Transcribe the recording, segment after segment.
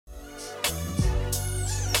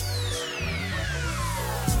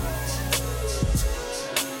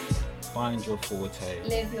Find your forte.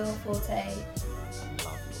 Live your forte. And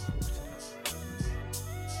love your forte.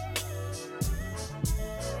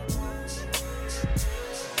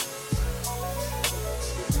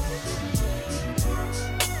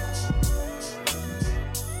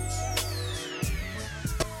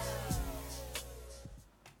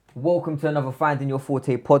 Welcome to another Finding Your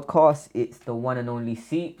Forte podcast. It's the one and only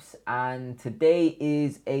Seeps, and today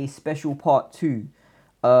is a special part 2.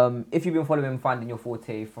 If you've been following Finding Your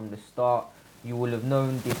Forte from the start, you will have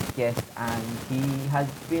known this guest, and he has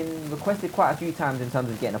been requested quite a few times in terms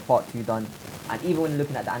of getting a part 2 done. And even when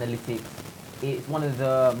looking at the analytics, it's one of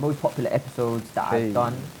the most popular episodes that I've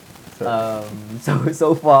done.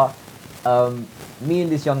 So far, me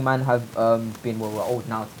and this young man have been, well, we're old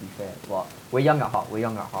now to be fair, but we're young at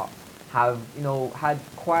heart. Have, you know, had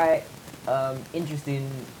quite interesting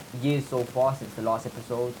years so far since the last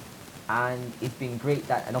episode, and it's been great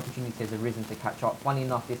that an opportunity has arisen to catch up. Funny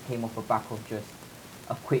enough, this came off the back of just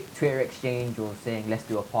a quick Twitter exchange or saying let's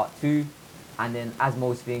do a part 2, and then as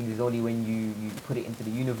most things, is only when you put it into the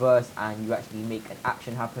universe and you actually make an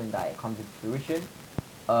action happen that it comes into fruition.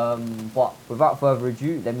 But without further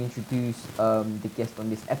ado, let me introduce the guest on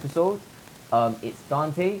this episode. It's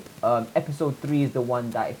Dante. Episode 3 is the one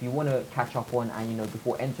that if you want to catch up on, and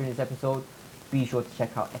before entering this episode, be sure to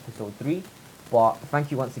check out episode 3. But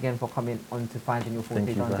thank you once again for coming on to Finding Your Forte,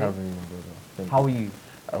 Dante. Thank you for having me, brother. How are you?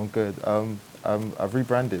 I'm good. I've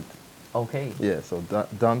rebranded. Okay. Yeah, so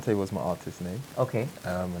Dante was my artist name. Okay.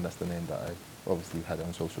 And that's the name that I obviously had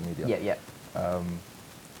on social media. Yeah.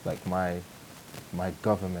 Like my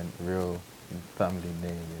government real family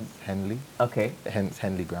name is Henley. Okay. Hence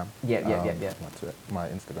Henley Graham. Yeah. My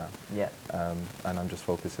Instagram. Yeah. And I'm just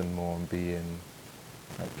focusing more on being,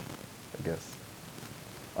 like, I guess,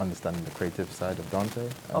 understanding the creative side of Dante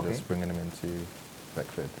and just bringing him into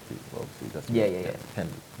Beckford. Obviously, that's Yeah.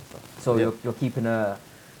 Henley and stuff. So you're keeping a.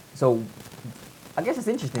 So, I guess it's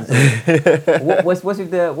interesting. So, what's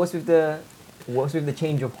with the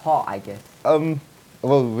change of heart? I guess.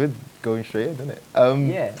 Well, we're going straight in, isn't it?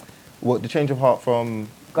 Yeah. What the change of heart from?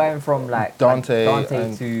 Going from like Dante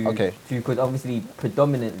to because obviously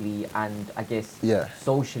predominantly and I guess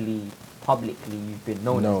socially, publicly, you've been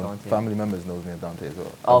known as Dante. Family members knows me as Dante as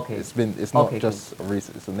well. Okay. It's not just a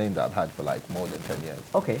recent. It's a name that I've had for like more than 10 years.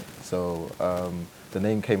 Okay. So the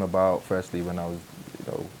name came about firstly when I was,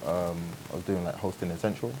 I was doing like hosting in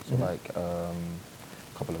Central. So like a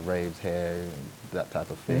couple of raves here, that type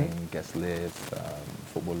of thing, guest lists,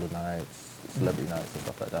 footballer nights, celebrity nights and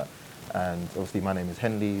stuff like that. And obviously my name is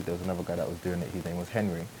Henley. There was another guy that was doing it. His name was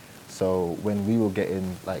Henry. So when we were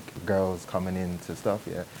getting like girls coming into stuff,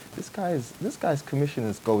 this guy's commission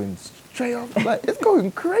is going straight up, like it's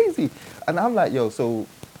going crazy. And I'm like, yo, so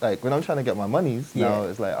like when I'm trying to get my monies now,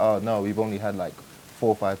 it's like, oh no, we've only had like 4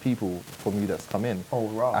 or 5 people from you that's come in. Oh,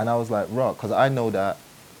 right. And I was like, right, because I know that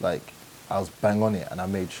like I was bang on it, and I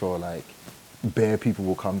made sure like bare people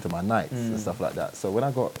will come to my nights and stuff like that. So when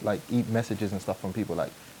I got like messages and stuff from people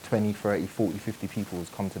like 20, 30, 40, 50 people who's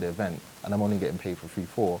come to the event, and I'm only getting paid for 3,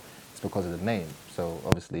 4, it's because of the name. So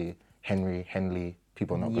obviously Henley,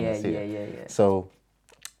 people are not going to see it. Yeah. So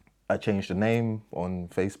I changed the name on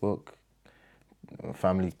Facebook.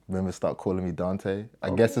 Family members start calling me Dante. I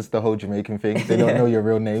guess it's the whole Jamaican thing. They don't know your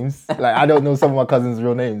real names. Like I don't know some of my cousins'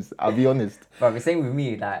 real names. I'll be honest. But the same with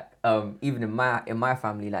me. Like even in my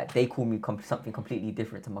family, like they call me something completely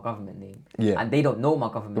different to my government name. Yeah. And they don't know my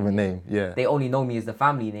government name. Yeah. They only know me as the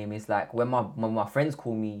family name. It's like when my friends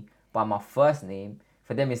call me by my first name,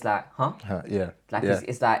 for them it's like, huh? Yeah. Like yeah.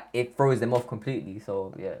 It's like it throws them off completely.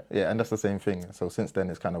 So yeah. Yeah, and that's the same thing. So since then,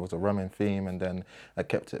 it's kind of was a running theme, and then I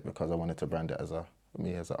kept it because I wanted to brand it as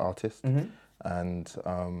me as an artist, and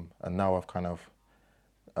now I've kind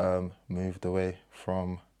of moved away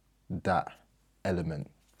from that element.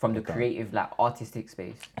 From the creative, like artistic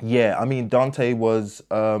space. Yeah, I mean Dante was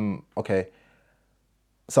okay.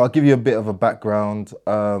 So I'll give you a bit of a background.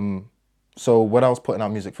 So when I was putting out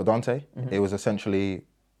music for Dante, it was essentially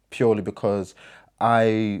purely because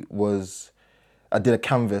I did a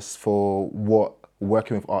canvas for what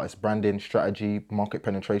working with artists, branding, strategy, market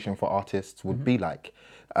penetration for artists would be like.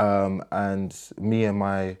 And me and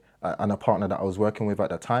a partner that I was working with at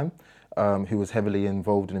that time, who was heavily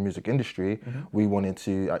involved in the music industry, we wanted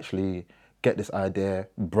to actually get this idea,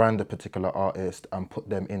 brand a particular artist and put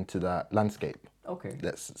them into that landscape. Okay.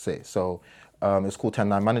 Let's say. So it's called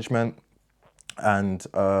 10-9 Management. And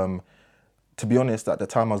to be honest, at the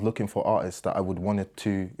time I was looking for artists that I would wanted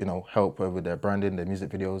to, help with their branding, their music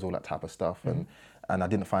videos, all that type of stuff. and I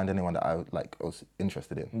didn't find anyone that I was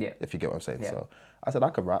interested in. Yeah. If you get what I'm saying. Yeah. So I said I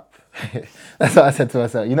could rap. That's what I said to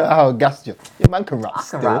myself. You know how gas just your man can rap I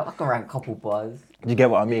still. can rap a couple bars. You get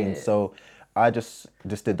what I mean? Yeah. So I just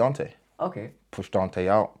did Dante. Okay. Pushed Dante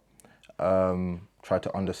out. Tried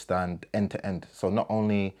to understand end to end. So not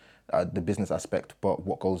only the business aspect, but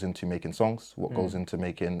what goes into making songs, what goes into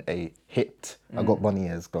making a hit. I got bunny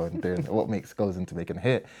ears going doing what goes into making a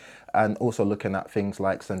hit, and also looking at things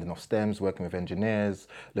like sending off stems, working with engineers,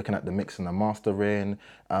 looking at the mixing and mastering.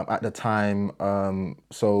 At the time,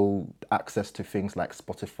 so access to things like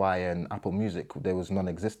Spotify and Apple Music, there was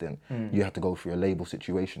non-existent. You had to go through a label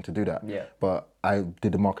situation to do that. Yeah. But I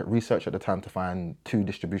did the market research at the time to find 2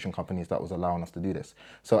 distribution companies that was allowing us to do this.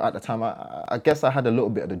 So at the time, I guess I had a little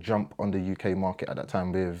bit of the jump on the UK market at that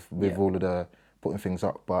time with all of the putting things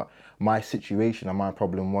up. But my situation and my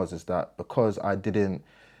problem is that because I didn't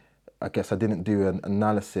do an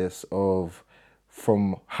analysis of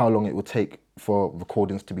from how long it would take for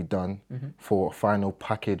recordings to be done, for a final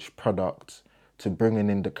packaged product, to bringing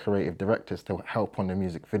in the creative directors to help on the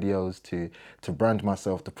music videos, to brand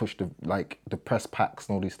myself, to push the press packs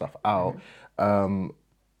and all these stuff out,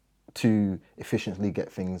 to efficiently get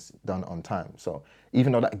things done on time. So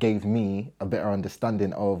even though that gave me a better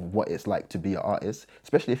understanding of what it's like to be an artist,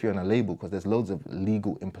 especially if you're on a label, because there's loads of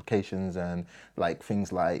legal implications and like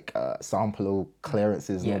things like sample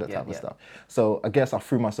clearances and all that type of stuff. So I guess I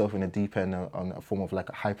threw myself in a deep end on a form of like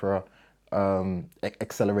a hyper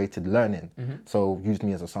accelerated learning. So used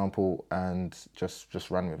me as a sample and just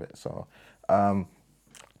ran with it. So when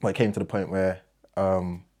it came to the point where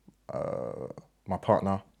my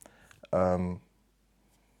partner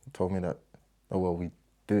told me that, oh well, we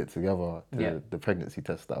did it together, the pregnancy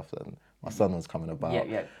test stuff, and my son was coming about,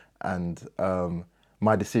 and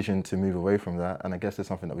my decision to move away from that, and I guess it's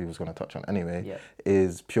something that we was going to touch on anyway,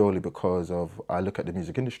 is purely because of I look at the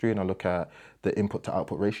music industry and I look at the input to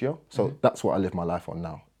output ratio. So that's what I live my life on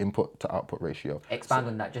now, input to output ratio. Expand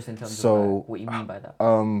on that just in terms of like, what you mean by that.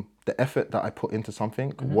 The effort that I put into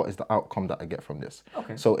something, what is the outcome that I get from this?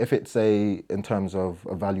 Okay. So if it's in terms of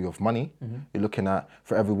a value of money, you're looking at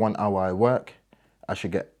for every 1 hour I work, I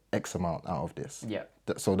should get X amount out of this. Yeah.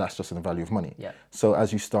 So that's just in the value of money. Yeah. So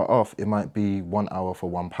as you start off, it might be 1 hour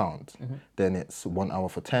for £1. Then it's 1 hour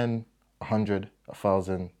for 10, 100,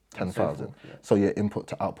 1,000, 10,000. So your input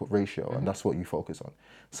to output ratio, and that's what you focus on.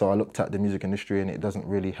 So I looked at the music industry, and it doesn't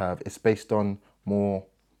really have. It's based on more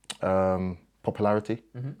popularity,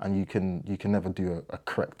 and you can never do a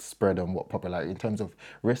correct spread on what popularity in terms of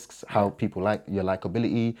risks, how people like your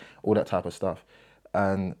likability, all that type of stuff.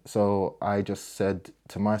 And so I just said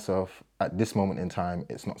to myself, at this moment in time,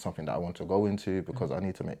 it's not something that I want to go into because I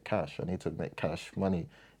need to make cash. I need to make cash money.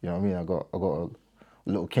 You know what I mean? I got a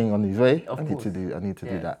little king on his way. I need to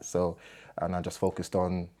do that. So, and I just focused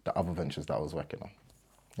on the other ventures that I was working on.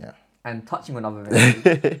 Yeah. And touching on other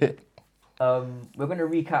ventures, we're going to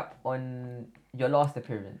recap on your last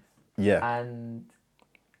appearance. Yeah. And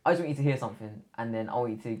I just want you to hear something, and then I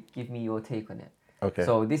want you to give me your take on it. Okay.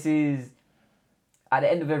 So this is, at the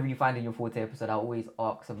end of every Finding Your Forte episode, I always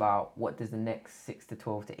ask about what does the next 6 to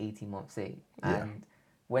 12 to 18 months say. And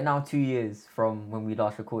we're now 2 years from when we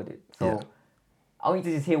last recorded. So I want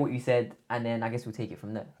you to just hear what you said, and then I guess we'll take it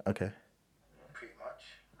from there. Okay. Pretty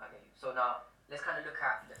much. Okay. So now let's kind of look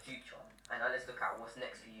at the future, and now let's look at what's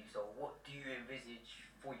next for you. So what do you envisage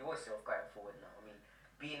for yourself going forward now? I mean,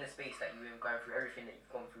 being in the space that you're in, going through everything that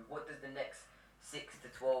you've gone through, what does the next 6 to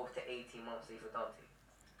 12 to 18 months say for Dante?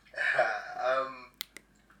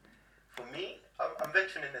 For me, I'm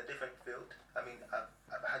venturing in a different field. I mean,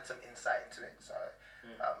 I've had some insight into it, so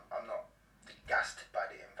I'm not gassed by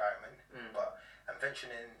the environment, but I'm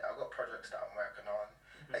venturing in. I've got projects that I'm working on.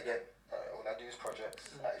 Again, all I do is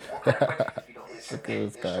projects. What kind of projects, if you don't mind? It's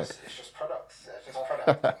just products. It's just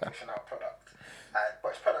product. I'm pushing out product.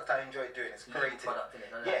 But it's product I enjoy doing. It's creative. Product,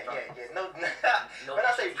 innit? Yeah. No, No when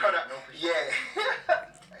I say product, We're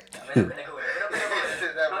not going to go there.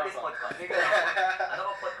 Not this podcast.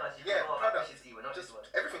 Another podcast, you can go on efficiency, we're not this one.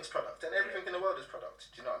 Everything's product, and everything in the world is product.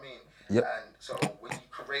 Do you know what I mean? Yep. And so when you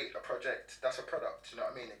create a project, that's a product. Do you know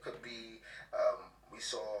what I mean? It could be, we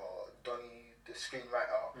saw Donny, the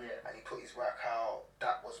screenwriter, and he put his work out.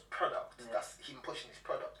 That was product. That's him pushing his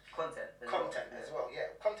product. Content As well.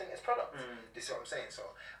 Yeah, content is product. This is what I'm saying. So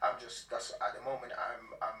that's at the moment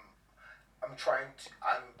I'm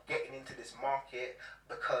getting into this market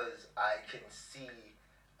because I can see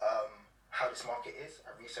how this market is.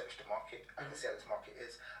 I researched the market. I can see how this market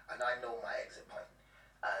is, and I know my exit point.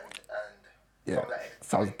 And from that exit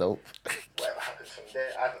sounds point, dope. whatever happens from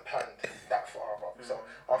there, I haven't planned that far. So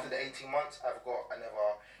after the 18 months, I've got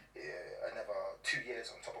another 2 2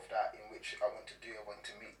 years on top of that in which I want to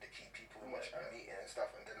meet the key people in which I'm meeting and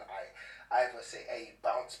stuff, and then I either say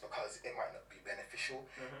bounce because it might not be beneficial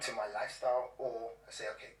to my lifestyle, or I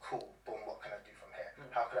say okay, cool, boom, what can I do from here?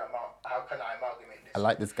 How can I amalgamate this? I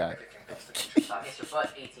like this guy. Everything comes to me. So I guess your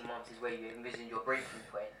first 18 months is where you envision your breaking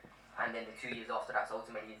point, and then the 2 years after that, so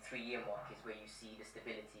ultimately the 3-year mark is where you see the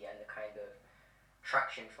stability and the kind of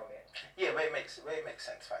traction from it. Yeah, where it makes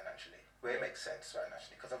sense financially.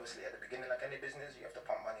 Because obviously at the beginning, like any business, you have to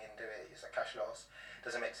pump money into it. It's a cash loss.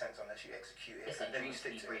 Doesn't make sense unless you execute it. It's a and then dream you to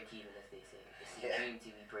stick be to break it. even, as they say. It's a dream to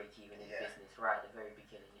be break even in business right at the very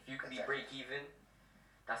beginning. If you can be break even,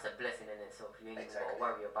 that's a blessing in itself. You ain't even got to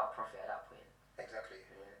worry about profit at that point. Exactly.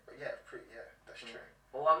 Yeah. But that's true.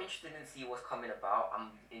 Well, I'm interested in see what's coming about.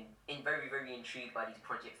 I'm very, very intrigued by these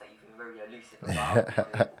projects that you've been very elusive about.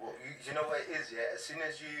 Well, you know what it is, yeah? As soon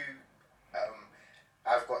as you,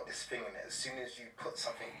 I've got this thing in it, as soon as you put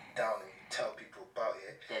something down and you tell people about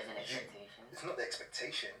it, There's an expectation. It's not the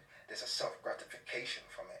expectation, there's a self-gratification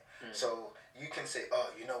from it. So you can say,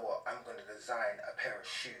 oh, you know what, I'm going to design a pair of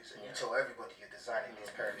shoes, and you tell everybody you're designing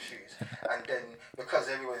this pair of shoes, and then because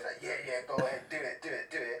everyone's like, yeah, go ahead, do it,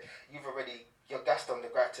 you're gassed on the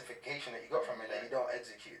gratification that you got from it, that you don't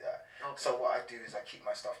execute that. Okay. So what I do is I keep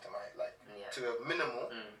my stuff to to a minimal.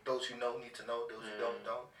 Those who know need to know, those who don't,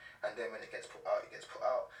 and then when it gets put out, it gets put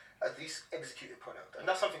out. At least executed product, and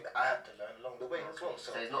that's something that I had to learn along the way as well.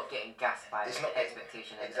 So it's not getting gassed by it's the not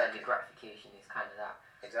expectation and the gratification. It's kind of that.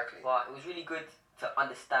 Exactly. But it was really good to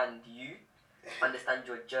understand you, understand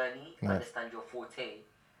your journey, understand your forte.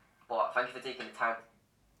 But thank you for taking the time.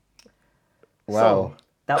 Wow. So,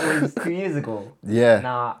 that was 2 years ago. Yeah.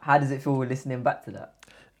 Now, how does it feel listening back to that?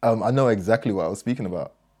 I know exactly what I was speaking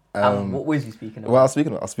about. What was you speaking about? Well, I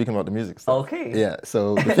was speaking about the music stuff. Okay. Yeah.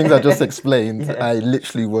 So the things I just explained, I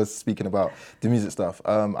literally was speaking about the music stuff.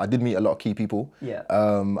 I did meet a lot of key people. Yeah.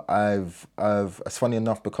 It's funny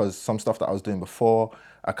enough because some stuff that I was doing before,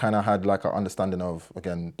 I kind of had like an understanding of,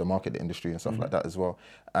 again, the market, the industry and stuff like that as well.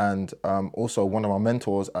 And also one of my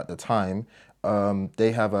mentors at the time,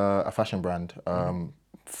 they have a fashion brand,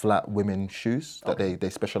 flat women shoes that they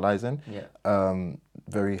specialize in. Yeah.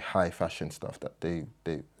 Very high fashion stuff that they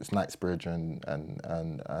it's Knightsbridge and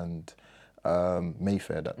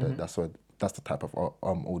Mayfair that's the type of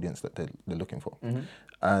audience that they're looking for.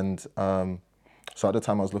 And so at the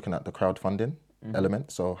time I was looking at the crowdfunding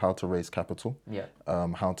element, so how to raise capital,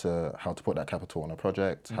 how to put that capital on a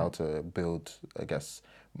project, how to build, I guess,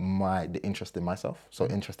 the interest in myself, so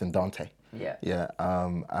interest in Dante,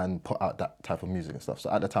 and put out that type of music and stuff. So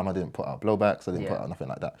at the time I didn't put out blowbacks, I didn't put out nothing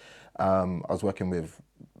like that. I was working with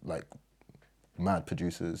like mad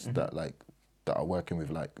producers that are working with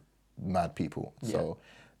like mad people. So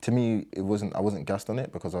to me, I wasn't gassed on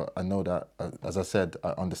it because I know that, as I said,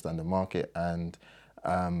 I understand the market, and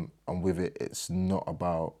with it, it's not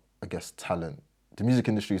about, I guess, talent. The music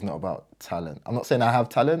industry is not about talent. I'm not saying I have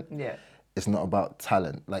talent. Yeah. It's not about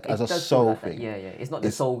talent, like It as a does feel soul like that. thing. Yeah. It's not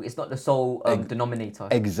the soul. It's not the sole denominator.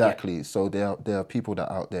 Exactly. So there are people that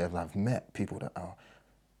out there, and I've met people that are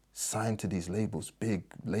signed to these labels, big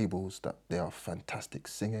labels, that they are fantastic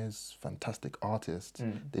singers, fantastic artists.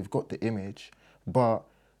 They've got the image, but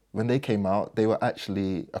when they came out, they were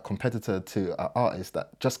actually a competitor to an artist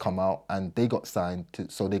that just come out, and they got signed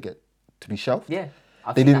so they get to be shelved. Yeah.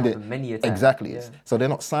 I've They seen didn't that happen many a time. exactly. Yeah. So they're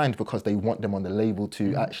not signed because they want them on the label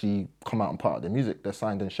to actually come out and part of their music. They're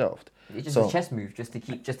signed and shelved. It's just a chess move, just to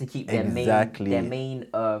keep their main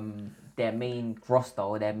roster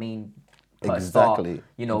or their main star.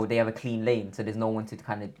 You know, they have a clean lane, so there's no one to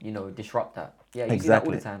kind of disrupt that. Yeah, you see that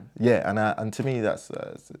all the time. Yeah, and to me that's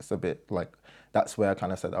it's a bit like, that's where I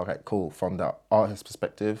kind of said, okay, cool. From the artist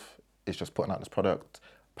perspective, it's just putting out this product,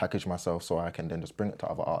 package myself so I can then just bring it to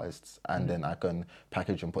other artists, and then I can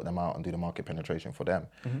package and put them out and do the market penetration for them.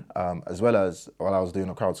 As well as while I was doing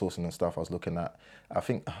the crowdsourcing and stuff, I was looking at, I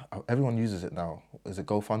think everyone uses it now. Is it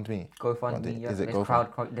GoFundMe? GoFundMe, yeah. Is it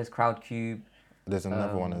There's Crowdcube. There's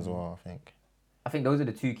another one as well, I think. I think those are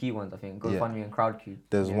the two key ones, I think. GoFundMe and Crowdcube.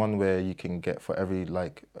 There's one where you can get for every I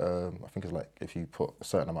think it's like if you put a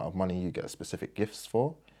certain amount of money, you get specific gifts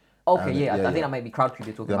for. Okay, I think that might be Crowdcube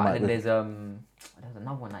you're talking about. And then be. there's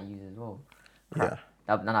another one I use as well. Yeah.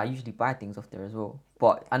 And I usually buy things off there as well.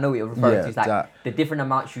 But I know what you're referring to. It's like the different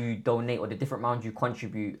amounts you donate or the different amounts you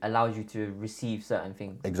contribute allows you to receive certain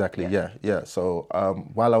things. Exactly, yeah. So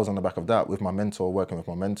while I was on the back of that with my mentor, working with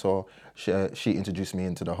my mentor, she introduced me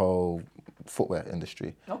into the whole footwear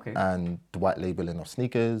industry. Okay. And the white labeling of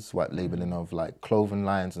sneakers, white labeling of like clothing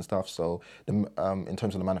lines and stuff. So in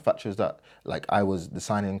terms of the manufacturers that like I was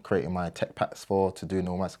designing, creating my tech packs for, to do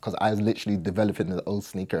normal, because I was literally developing the old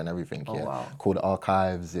sneaker and everything. Oh, wow. Called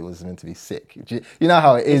Archives. It was meant to be sick. You know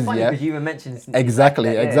how it is, It's funny yeah. because you even mentioned Exactly.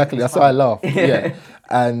 it's That's funny. why I laugh. Yeah.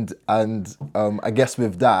 And I guess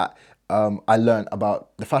with that, I learned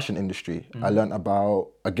about the fashion industry. I learned about,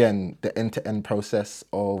 again, the end-to-end process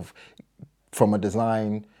of from a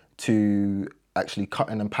design to actually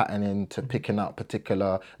cutting and patterning to picking out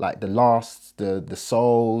particular, like the lasts, the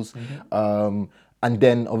soles. And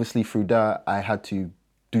then obviously through that, I had to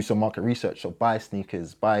do some market research, so buy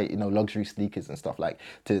sneakers, buy luxury sneakers and stuff, like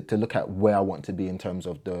to look at where I want to be in terms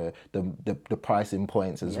of the pricing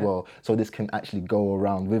points as well. So this can actually go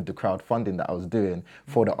around with the crowdfunding that I was doing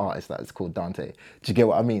for the artist that is called Dante. Do you get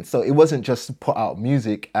what I mean? So it wasn't just put out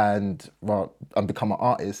music and become an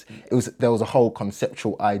artist. There was a whole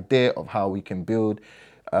conceptual idea of how we can build,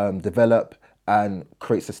 develop, and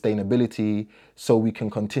create sustainability, so we can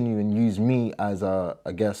continue and use me as a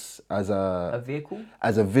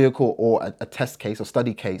vehicle or a test case or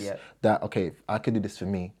study case that, okay, if I could do this for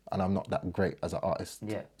me and I'm not that great as an artist,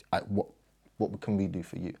 what can we do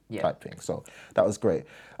for you, type thing. So that was great.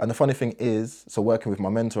 And the funny thing is, so working with my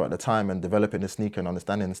mentor at the time and developing the sneaker and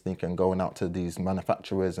understanding the sneaker and going out to these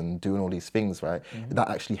manufacturers and doing all these things, right, that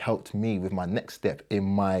actually helped me with my next step in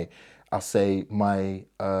my, I'll say, my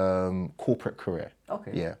corporate career.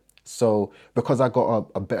 Okay. Yeah. So because I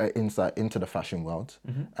got a better insight into the fashion world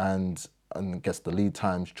and I guess the lead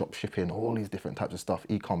times, drop shipping, all these different types of stuff,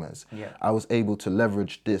 e-commerce, I was able to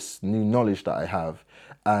leverage this new knowledge that I have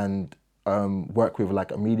and work with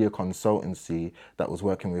like a media consultancy that was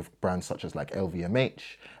working with brands such as like LVMH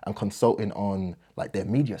and consulting on like their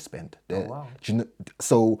media spend.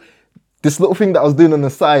 So this little thing that I was doing on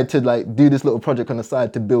the side to like do this little project on the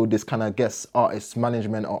side to build this kind of, I guess, artist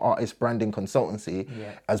management or artist branding consultancy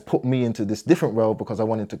has put me into this different role because I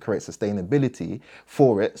wanted to create sustainability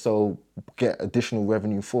for it, so get additional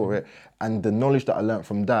revenue for it. And the knowledge that I learned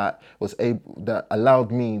from that that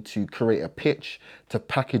allowed me to create a pitch to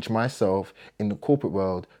package myself in the corporate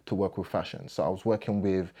world to work with fashion. So I was working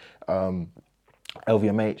with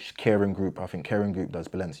LVMH, Kering Group. I think Kering Group does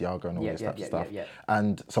Balenciaga and all this type of stuff,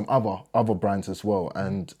 and some other brands as well.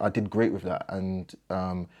 And I did great with that. And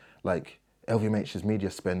like LVMH's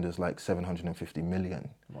media spend is like 750 million.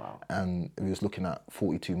 Wow. And we was looking at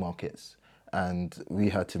 42 markets. And we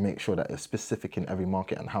had to make sure that it's specific in every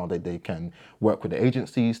market and how they can work with the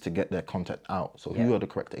agencies to get their content out. So who are the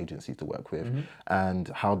correct agencies to work with and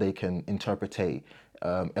how they can interpretate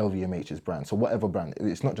LVMH's brand. So whatever brand,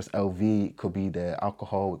 it's not just LV, it could be their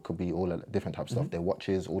alcohol, it could be all the different types of stuff, their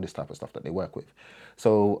watches, all this type of stuff that they work with.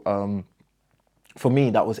 So for me,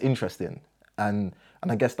 that was interesting. And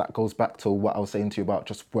I guess that goes back to what I was saying to you about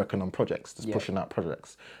just working on projects, just pushing out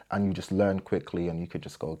projects, and you just learn quickly and you could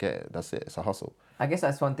just go get it. That's it. It's a hustle. I guess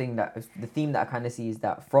that's one thing that the theme that I kind of see is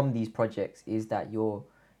that from these projects is that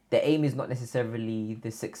the aim is not necessarily the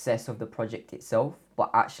success of the project itself, but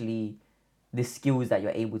actually the skills that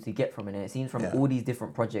you're able to get from it. And it seems from all these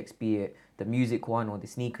different projects, be it the music one or the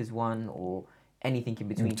sneakers one or anything in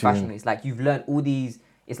between fashion, it's like you've learned all these,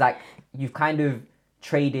 it's like you've kind of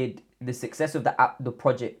traded the success of the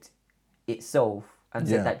project itself and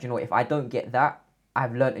said that, you know, if I don't get that,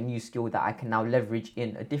 I've learned a new skill that I can now leverage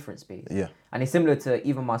in a different space. Yeah. And it's similar to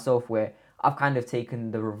even myself, where I've kind of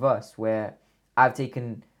taken the reverse, where I've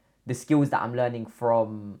taken the skills that I'm learning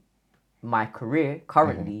from my career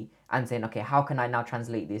currently and saying, okay, how can I now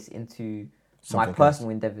translate this into my personal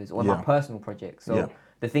endeavors or my personal projects? So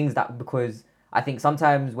the things that, because I think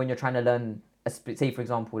sometimes when you're trying to learn, say for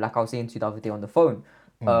example, like I was saying to you the other day on the phone,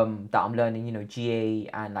 that I'm learning, you know, GA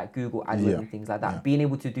and like Google AdWords and things like that. Being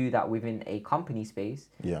able to do that within a company space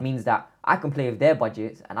means that I can play with their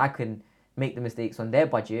budgets and I can make the mistakes on their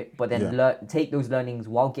budget, but then take those learnings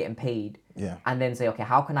while getting paid and then say, okay,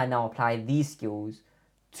 how can I now apply these skills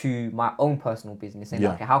to my own personal business? And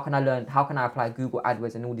okay, how can I apply Google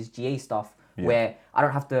AdWords and all this GA stuff where I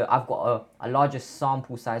don't have to, I've got a larger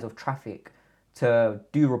sample size of traffic to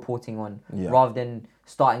do reporting on rather than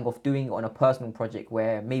starting off doing it on a personal project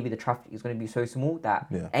where maybe the traffic is going to be so small that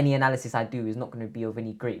any analysis I do is not going to be of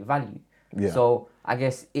any great value. So I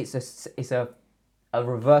guess it's a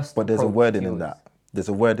reverse. But there's a wording in that. There's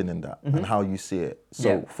a wording in that and how you see it.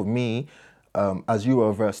 So for me, as you were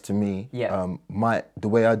averse to me, Yeah. The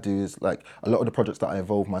way I do is like a lot of the projects that I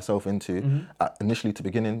involve myself into, Mm-hmm. initially to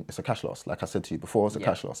beginning, it's a cash loss. Like I said to you before, it's a Yeah.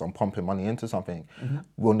 cash loss. I'm pumping money into something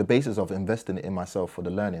Mm-hmm. on the basis of investing it in myself for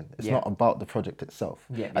the learning. It's Yeah. not about the project itself.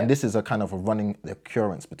 Yeah, And yeah. this is a kind of a running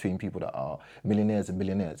occurrence between people that are millionaires and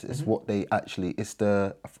billionaires. Mm-hmm. It's what they actually,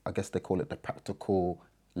 I guess they call it the practical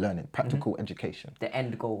learning, practical Mm-hmm. education. The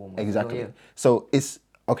end goal. Almost. Exactly. Yeah. So it's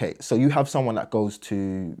okay. So you have someone that goes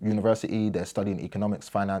to university, they're studying economics,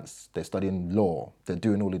 finance, they're studying law, they're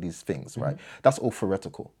doing all of these things, right? That's all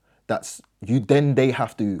theoretical. That's you. Then they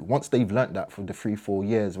have to, once they've learnt that for the 3-4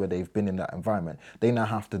 years where they've been in that environment, they now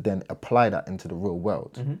have to then apply that into the real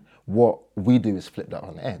world. What we do is flip that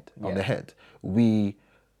on the head. On the head, we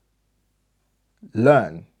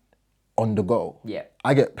learn on the go. Yeah.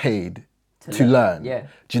 I get paid to learn. learn. Yeah.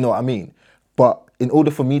 Do you know what I mean? But in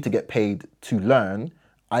order for me to get paid to learn,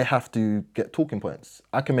 I have to get talking points.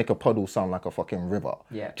 I can make a puddle sound like a fucking river.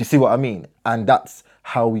 Yeah. Do you see what I mean? And that's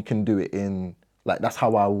how we can do it in, like, that's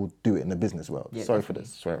how I will do it in the business world. Yeah, Sorry definitely. for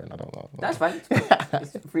this swearing, I don't know. That's fine.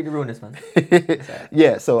 It's free the realness, man.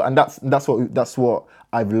 Yeah, so and that's what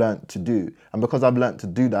I've learned to do. And because I've learned to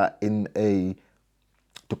do that in the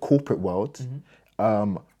corporate world,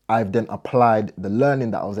 I've then applied the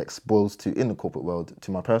learning that I was exposed to in the corporate world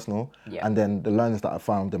to my personal, Yeah. and then the learnings that I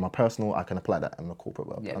found in my personal, I can apply that in the corporate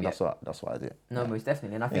world, Yeah, and yeah. that's what I do. No, most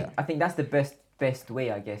definitely, and Yeah. I think that's the best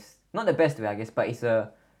way, I guess. Not the best way, I guess, but it's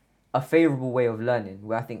a favorable way of learning.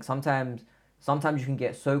 Where I think sometimes you can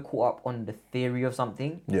get so caught up on the theory of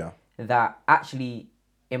something Yeah, that actually,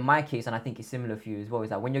 in my case, and I think it's similar for you as well, is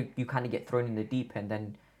that when you kind of get thrown in the deep end,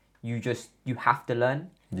 then you have to learn.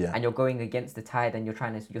 Yeah. And you're going against the tide, and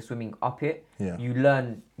you're swimming up it. Yeah.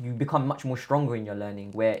 You become much more stronger in your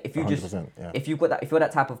learning. Where if you 100%, yeah. if you're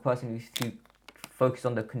that type of person who focus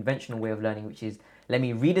on the conventional way of learning, which is let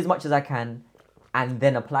me read as much as I can, and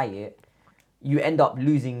then apply it, you end up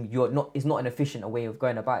losing it's not an efficient way of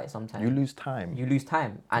going about it sometimes. you lose time. You lose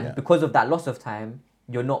time. And Yeah. because of that loss of time,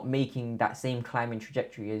 you're not making that same climbing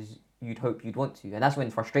trajectory as you'd hope you'd want to. And that's when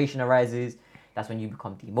frustration arises. That's when you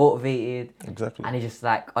become demotivated. Exactly. And it's just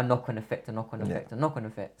like a knock-on effect, a knock-on effect, a knock-on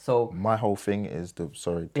effect. So My whole thing is the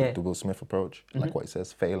Will Smith approach, like what he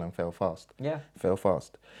says, fail and fail fast. Yeah. Fail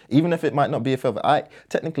fast. Even if it might not be a fail, I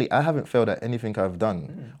haven't failed at anything I've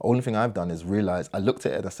done. Only thing I've done is realize, I looked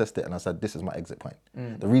at it, assessed it, and I said, this is my exit point.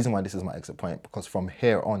 The reason why this is my exit point, because from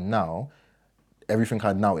here on now, everything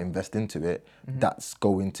I now invest into it, that's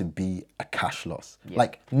going to be a cash loss. Yeah.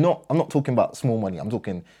 Like, I'm not talking about small money, I'm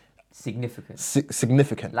talking significant.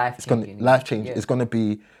 significant. Life-changing. Life change. Yeah. It's going to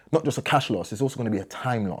be not just a cash loss, it's also going to be a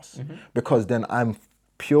time loss, because then I'm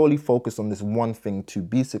purely focused on this one thing to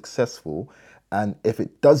be successful. And if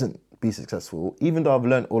it doesn't be successful, even though I've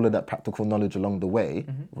learned all of that practical knowledge along the way,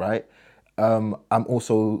 right, I'm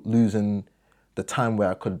also losing the time where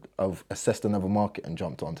I could have assessed another market and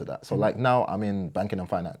jumped onto that. So like now I'm in banking and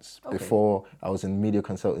finance. Okay. Before I was in media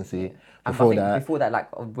consultancy. And Before before that,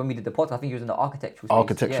 like when we did the podcast, I think he was in the architectural space.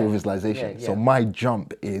 Architectural Yeah. visualization. Yeah, So yeah. my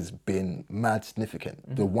jump is been mad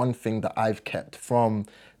significant. The one thing that I've kept from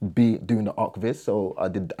doing the archviz, so I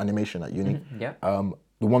did animation at uni. Yeah.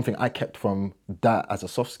 The one thing I kept from that as a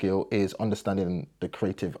soft skill is understanding the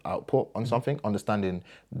creative output on something, understanding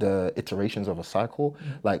the iterations of a cycle,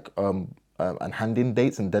 like and handing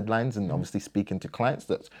dates and deadlines, and obviously speaking to clients.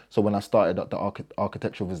 So when I started at the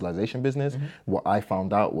architectural visualization business, what I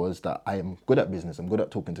found out was that I am good at business. I'm good at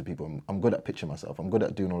talking to people. I'm good at pitching myself. I'm good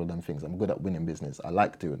at doing all of them things. I'm good at winning business. I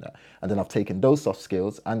like doing that. And then I've taken those soft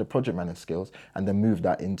skills and the project management skills and then moved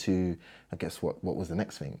that into, I guess, what was the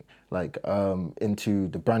next thing? Like into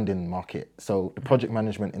the branding market. So the project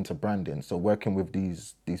management into branding. So working with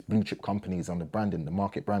these blue chip companies on the branding, the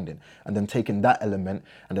market branding, and then taking that element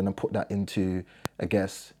and then I put that into, I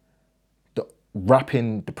guess,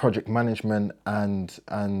 wrapping the project management and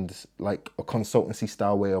like a consultancy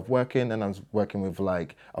style way of working. And I was working with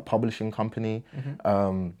like a publishing company.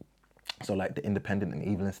 So like the Independent and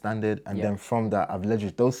Evelyn Standard. And then from that, I've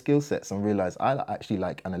leveraged those skill sets and realized I actually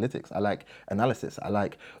like analytics. I like analysis. I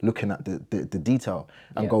like looking at the detail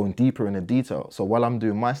and going deeper in the detail. So while I'm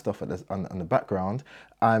doing my stuff on the background,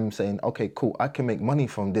 I'm saying, okay, cool, I can make money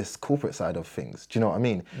from this corporate side of things. Do you know what I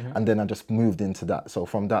mean? And then I just moved into that. So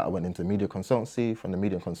from that, I went into media consultancy. From the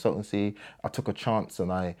media consultancy, I took a chance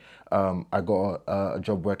and I got a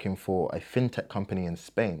job working for a fintech company in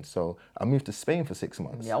Spain. So I moved to Spain for 6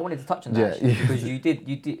 months. Yeah, I wanted to touch on that actually, because you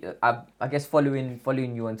did. I guess following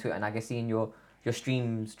you on Twitter and I guess seeing your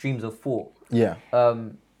streams of thought. Yeah.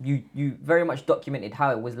 You very much documented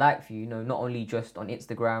how it was like for you. You know, not only just on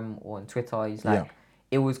Instagram or on Twitter. It's like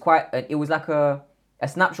it was like a a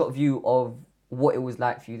snapshot view of what it was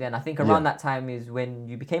like for you then. I think around that time is when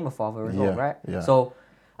you became a father as well, right? Yeah. So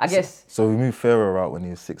I guess So we moved Pharaoh out when he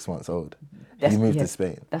was 6 months old. He moved to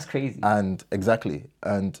Spain. That's crazy. And exactly.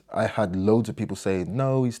 And I had loads of people say,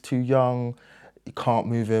 no, he's too young. You can't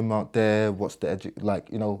move him out there. What's the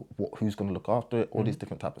who's going to look after it? All these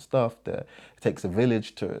different type of stuff. It takes a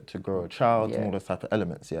village to grow a child and all those type of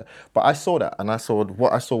elements. Yeah. But I saw that, and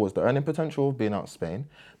what I saw was the earning potential of being out of Spain,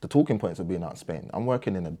 the talking points of being out of Spain. I'm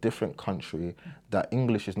working in a different country that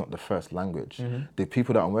English is not the first language. The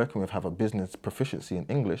people that I'm working with have a business proficiency in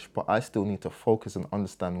English, but I still need to focus and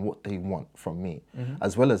understand what they want from me.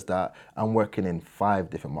 As well as that, I'm working in 5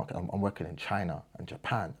 different markets. I'm working in China and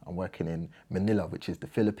Japan. I'm working in Manila, which is the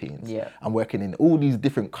Philippines. Yeah. I'm working in all these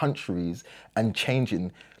different countries and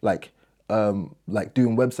changing, like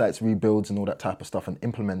doing websites rebuilds and all that type of stuff, and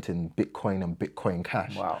implementing Bitcoin and Bitcoin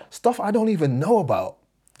Cash. Wow. Stuff I don't even know about.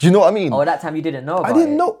 Do you know what I mean? Oh, that time you didn't know about I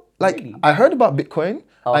didn't it? know. Like, Really? I heard about Bitcoin.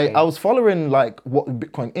 Okay. I was following like what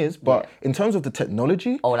Bitcoin is, but Yeah. in terms of the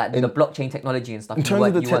technology, Oh, like the blockchain technology and stuff. in terms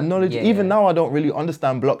of the technology, even now I don't really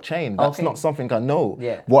understand blockchain. That's Okay. not something I know.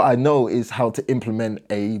 Yeah. What I know is how to implement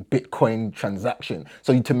a Bitcoin transaction.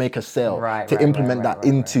 So to make a sale, to implement that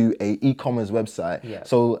into a e-commerce website. Yeah.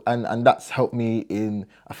 So and that's helped me in.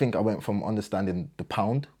 I think I went from understanding the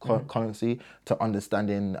pound currency to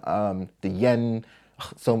understanding the yen.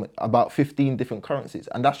 So about 15 different currencies,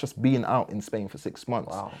 and that's just being out in Spain for 6 months.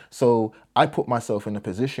 Wow. So I put myself in a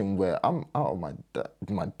position where I'm out of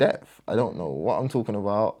my depth. I don't know what I'm talking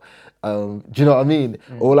about. Do you know what I mean?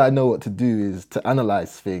 All I know what to do is to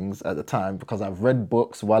analyze things at the time, because I've read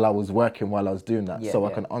books while I was working, while I was doing that, I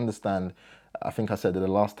can understand. I think I said it the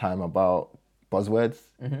last time about buzzwords,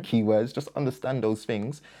 keywords, just understand those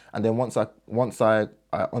things. And then once I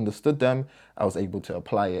understood them, I was able to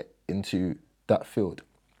apply it into that field.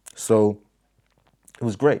 So it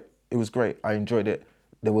was great. I enjoyed it.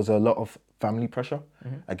 There was a lot of family pressure,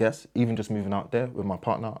 I guess, even just moving out there with my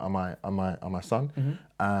partner and my son,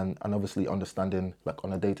 and obviously understanding, like,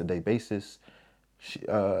 on a day-to-day basis.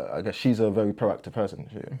 I guess she's a very proactive person.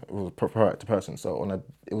 She was a proactive person, so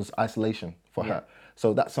it was isolation for her.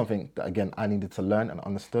 So that's something that, again, I needed to learn and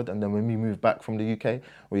understood. And then when we moved back from the UK,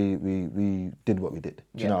 we did what we did.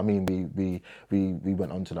 Do you know what I mean? We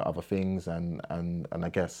went on to the other things, and I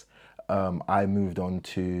guess I moved on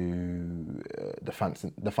to the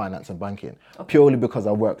finance and banking, purely because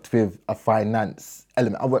I worked with a finance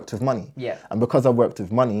element. I worked with money. Yeah. And because I worked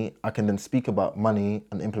with money, I can then speak about money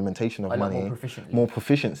and implementation of money more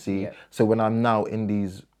proficiency. Yeah. So when I'm now in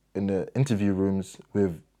the interview rooms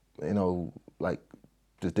with, like,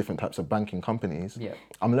 there's different types of banking companies,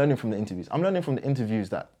 I'm learning from the interviews. I'm learning from the interviews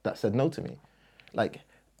that said no to me. Like,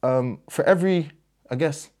 for every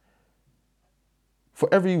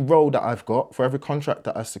role that I've got, for every contract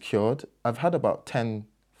that I secured, I've had about 10,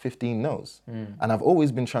 15 no's. And I've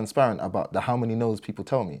always been transparent about how many no's people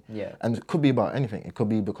tell me. Yeah. And it could be about anything. It could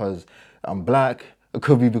be because I'm black. It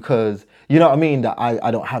could be because, you know what I mean, that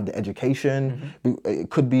I don't have the education. It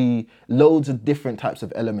could be loads of different types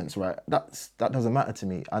of elements, right? That doesn't matter to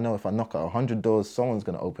me. I know if I knock at 100 doors, someone's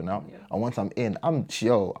going to open up. Yeah. And once I'm in,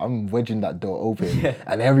 I'm wedging that door open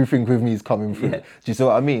and everything with me is coming through. Do you see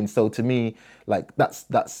what I mean? So to me, like,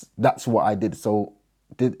 that's what I did. So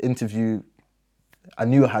did interview, I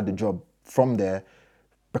knew I had the job from there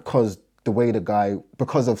because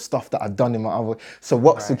of stuff that I've done in my other. So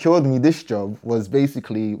what secured me this job was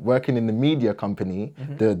basically working in the media company,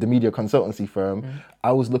 the media consultancy firm.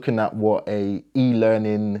 I was looking at what a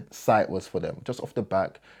e-learning site was for them. Just off the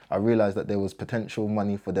back, I realized that there was potential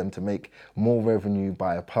money for them to make more revenue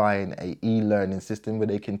by applying a e-learning system where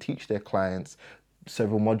they can teach their clients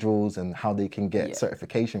several modules and how they can get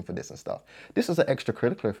certification for this and stuff. This was an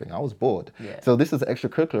extracurricular thing. I was bored. So this is an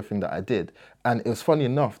extracurricular thing that I did. And it was funny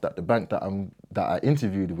enough that the bank that I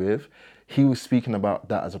interviewed with, he was speaking about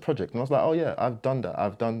that as a project. And I was like, oh yeah, I've done that.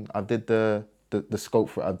 I did the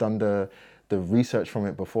scope for it. I've done the research from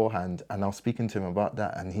it beforehand, and I was speaking to him about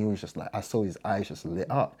that, and he was just like, I saw his eyes just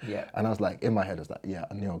lit up. And I was like, in my head, I was like, yeah,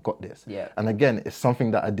 I knew I got this. And again, it's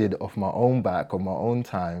something that I did off my own back, on my own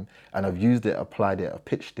time, and I've used it, applied it, I've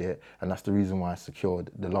pitched it, and that's the reason why I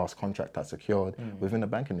secured the last contract I secured within the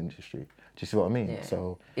banking industry. Do you see what I mean?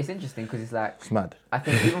 So it's interesting because it's like, it's mad. I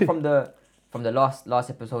think even from the last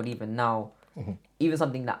episode, even now, even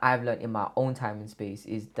something that I've learned in my own time and space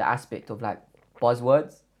is the aspect of, like,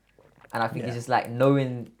 buzzwords. And I think it's just like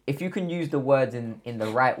knowing, if you can use the words in the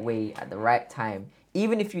right way at the right time,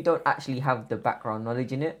 even if you don't actually have the background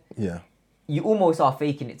knowledge in it, you almost are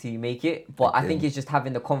faking it till you make it. But I think it's just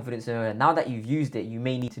having the confidence to know that now that you've used it, you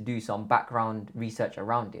may need to do some background research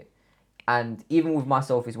around it. And even with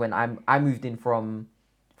myself is when I moved in from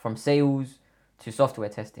sales to software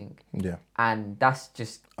testing, Yeah. and that's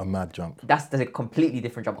just A mad jump. that's a completely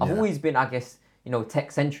different job. I've Yeah. always been, I guess,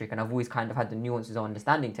 tech centric, and I've always kind of had the nuances of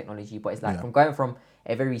understanding technology. But it's like Yeah. from going from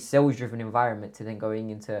a very sales driven environment to then going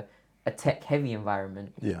into a tech heavy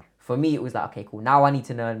environment. Yeah. For me, it was like, okay, cool. Now I need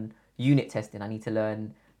to learn unit testing. I need to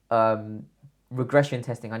learn regression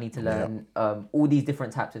testing. I need to learn all these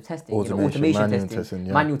different types of testing. Automation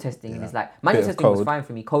testing, manual testing, and it's like manual testing was fine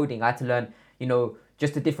for me. Coding, I had to learn,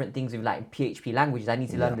 just the different things with like PHP languages. I need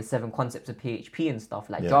to learn the 7 concepts of PHP and stuff,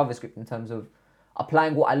 like JavaScript in terms of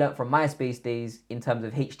applying what I learned from MySpace days in terms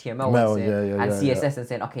of HTML and CSS and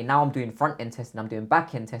saying, okay, now I'm doing front end testing, I'm doing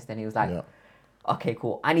back end testing. It was like, okay,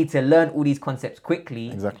 cool. I need to learn all these concepts quickly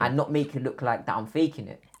and not make it look like that I'm faking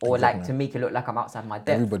it, or like to make it look like I'm outside my depth.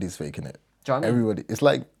 Everybody's faking it. Do you know what I mean? Everybody. It's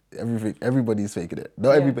like everybody's faking it.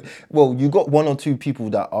 Not everybody. Well, you got 1 or 2 people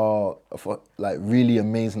that are like really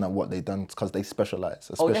amazing at what they've done because they specialize.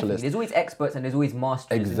 Definitely. There's always experts and there's always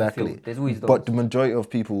masters. Exactly. In the field. There's always those. But the majority of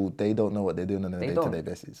people, they don't know what they're doing on a day-to-day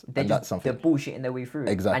basis. That's something. They're bullshitting their way through.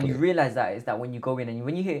 Exactly. And you realize that is that when you go in and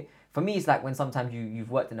when you hear, for me, it's like when sometimes you've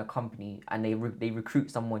worked in a company and they recruit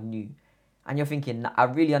someone new, and you're thinking, I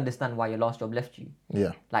really understand why your last job left you.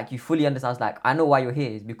 Yeah. Like you fully understand. It's like, I know why you're here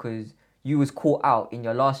is because you was caught out in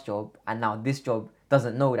your last job, and now this job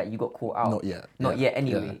doesn't know that you got caught out. Not yet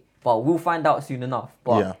anyway. Yeah. But we'll find out soon enough.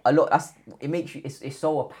 But it makes you, it's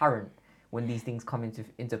so apparent when these things come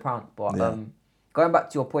into account. But going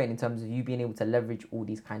back to your point in terms of you being able to leverage all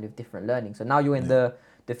these kind of different learning. So now you're in the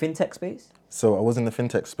fintech space? So I was in the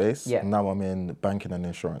fintech space. Yeah. Now I'm in banking and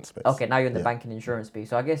insurance space. Okay, now you're in the banking and insurance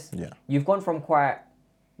space. So I guess you've gone from quite,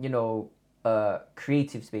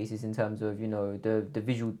 creative spaces in terms of,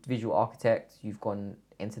 the visual architect. You've gone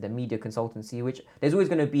into the media consultancy, which there's always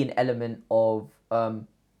going to be an element of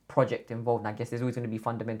project involved. And I guess there's always going to be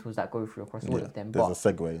fundamentals that go through across all of them. There's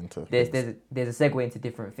a segue into there's a segue into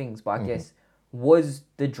different things. But I guess, was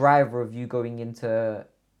the driver of you going into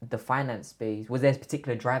the finance space, was there a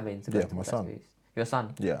particular driver into going into that space? Your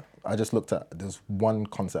son? Yeah. I just looked at, there's one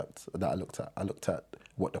concept that I looked at. I looked at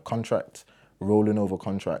what the contract, rolling over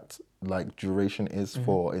contract, like duration is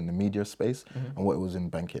for in the media space and what it was in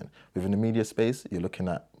banking. Within the media space, you're looking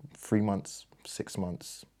at 3 months, 6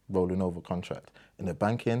 months, rolling over contract. In the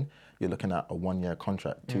banking, you're looking at a 1-year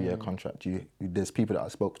contract, 2-year contract. There's people that I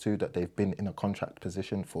spoke to that they've been in a contract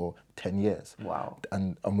position for 10 years. Wow.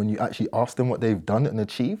 And when you actually ask them what they've done and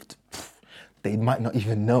achieved, they might not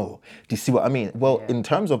even know. Do you see what I mean? Well, in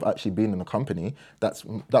terms of actually being in a company,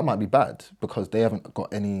 that might be bad because they haven't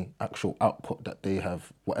got any actual output that they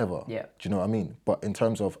have, whatever. Yeah. Do you know what I mean? But in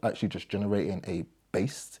terms of actually just generating a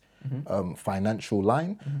base financial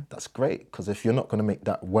line, that's great. Because if you're not going to make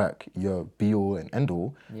that work your be all and end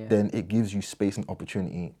all, then it gives you space and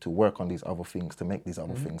opportunity to work on these other things, to make these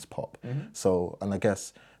other things pop. So, and I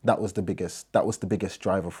guess that was the biggest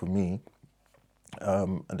driver for me.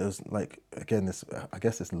 And there's like, again, this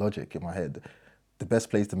logic in my head. The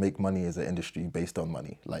best place to make money is an industry based on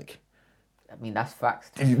money. Like, I mean, that's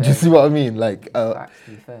facts. Do you see what I mean? Like, facts,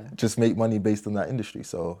 to be fair. Just make money based on that industry.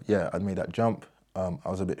 So yeah, I made that jump. I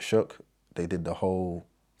was a bit shook. They did the whole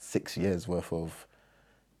 6 years worth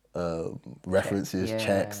of references,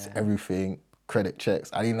 checks, everything, credit checks.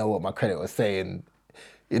 I didn't know what my credit was saying.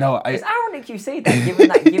 It's ironic you say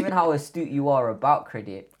that, given how astute you are about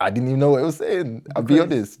credit. I didn't even know what it was saying. I'll be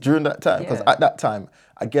honest. During that time, because at that time,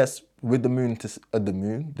 I guess with the move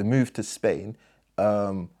to Spain,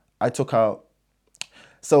 I took out.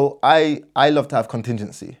 So I love to have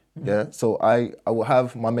contingency. Yeah. So I will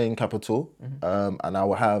have my main capital, and I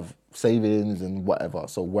will have savings and whatever.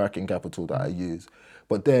 So working capital that I use.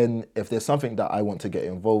 But then if there's something that I want to get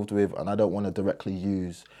involved with and I don't want to directly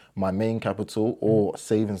use my main capital or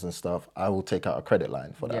savings and stuff, I will take out a credit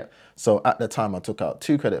line for that. Yep. So at the time I took out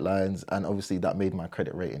 2 credit lines and obviously that made my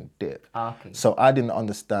credit rating dip. Okay. So I didn't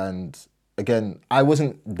understand, again, I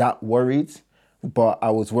wasn't that worried, but I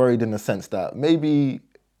was worried in the sense that maybe,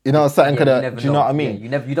 something could have, do you know what I mean?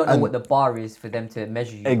 Yeah, you don't know what the bar is for them to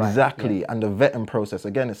measure you. Exactly. And the vetting process,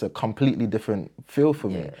 again, it's a completely different feel for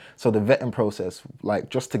me. So the vetting process, like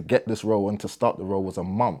just to get this role and to start the role was a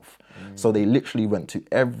month. So they literally went to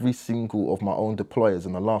every single of my own deployers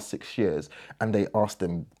in the last 6 years and they asked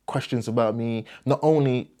them questions about me, not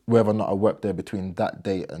only whether or not I worked there between that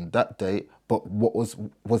date and that date, but what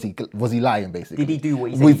was he lying basically? Did he do what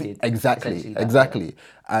he said he did? Exactly.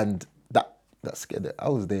 And that scared it. I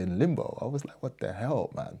was there in limbo. I was like, what the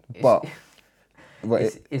hell, man? But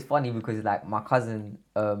it's funny because like my cousin,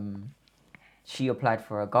 she applied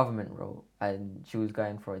for a government role and she was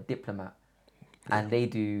going for a diplomat. and they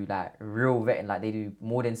do like real vetting, like they do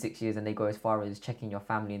more than 6 years, and they go as far as checking your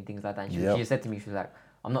family and things like that. And she just said to me, she was like,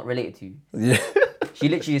 "I'm not related to you." Yeah. She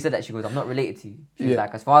literally said that. She goes, "I'm not related to you." She was Yeah.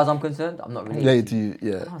 like, "As far as I'm concerned, I'm not related Related to you."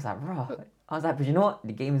 yeah. And I was like, "Bro," I was like, "But you know what?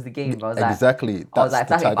 The game is the game." But I was like, Exactly. I was like,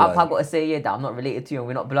 That's the if I tagline. got to say that I'm not related to you and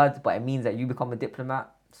we're not blood, but it means that you become a diplomat,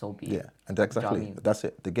 so be it. Yeah, and Do you know exactly. what I mean? That's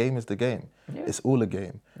it. The game is the game. Yeah. It's all a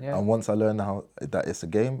game. Yeah. And once I learn how that it's a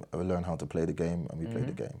game, I will learn how to play the game, and we play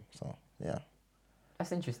the game. So yeah.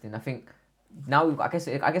 That's interesting. I think now I guess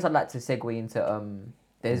I'd like to segue into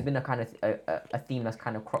there's been a kind of a theme that's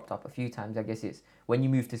kind of cropped up a few times. I guess it's when you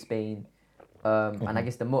move to Spain, and I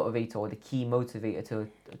guess the motivator or the key motivator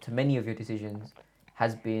to many of your decisions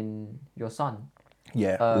has been your son.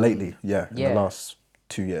 Yeah, lately, in the last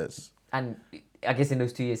 2 years. And I guess in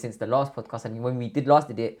those 2 years since the last podcast, and when we last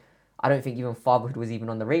did it, I don't think even fatherhood was even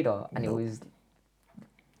on the radar, and it was,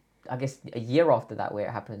 I guess, a year after that where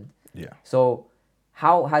it happened. Yeah. So,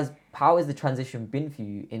 how has the transition been for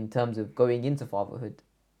you in terms of going into fatherhood?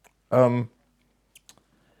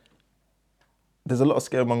 There's a lot of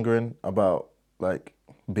scaremongering about like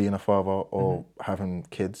being a father or having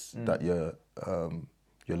kids, that your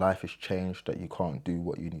life is changed, that you can't do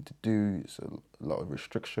what you need to do. It's a lot of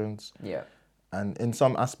restrictions. Yeah. And in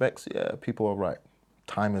some aspects, yeah, people are right.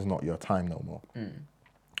 Time is not your time no more.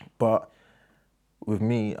 But with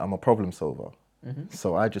me, I'm a problem solver.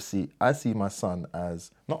 So I see my son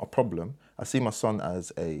as not a problem. I see my son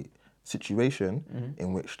as a situation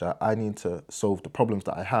in which that I need to solve the problems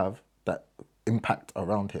that I have that impact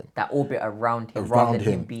around him. That orbit around him, rather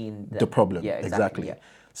than him being the problem. Yeah, exactly. Yeah.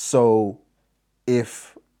 So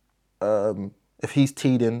if he's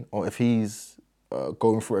teething, or if he's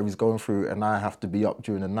going through whatever he's going through, and I have to be up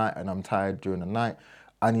during the night and I'm tired during the night,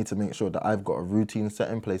 I need to make sure that I've got a routine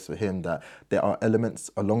set in place for him, that there are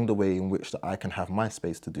elements along the way in which that I can have my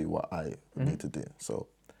space to do what I need to do. So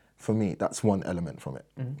for me, that's one element from it.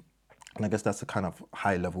 And I guess that's a kind of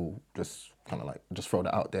high level, just kind of like, just throw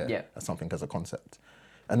that out there as something, as a concept.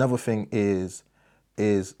 Another thing is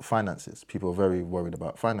finances. People are very worried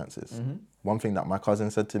about finances. One thing that my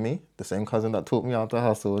cousin said to me, the same cousin that taught me how to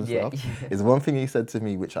hustle and stuff, is one thing he said to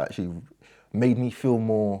me which actually made me feel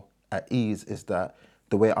more at ease, is that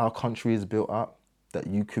the way our country is built up, that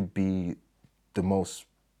you could be the most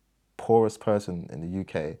poorest person in the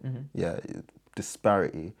UK,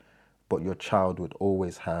 disparity, but your child would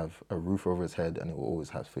always have a roof over his head and it will always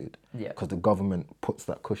have food. Because the government puts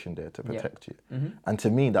that cushion there to protect you. And to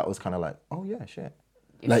me, that was kind of like, oh yeah, shit.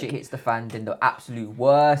 If shit hits the fan, then the absolute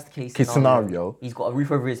worst case scenario, he's got a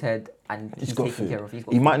roof over his head and he's got taken food. care of.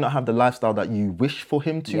 He might not have the lifestyle that you wish for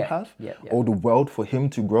him to have, or the world for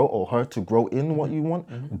him to grow, or her to grow in what you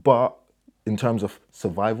want, but in terms of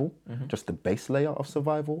survival, just the base layer of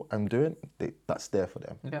survival and doing, that's there for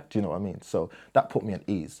them. Do you know what I mean? So that put me at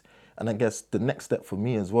ease. And I guess the next step for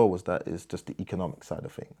me as well was that is just the economic side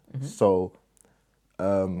of things. So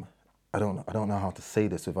I don't know how to say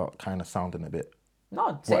this without kind of sounding a bit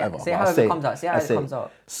whatever. Say how it comes out. Say how it comes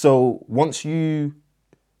out. So once you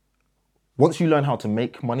learn how to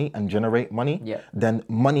make money and generate money, then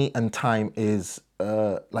money and time is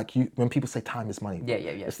like when people say time is money.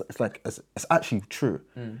 It's like it's actually true,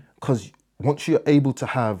 because once you're able to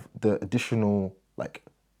have the additional like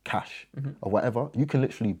cash or whatever, you can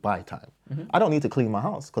literally buy time. I don't need to clean my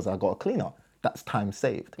house because I got a cleaner. That's time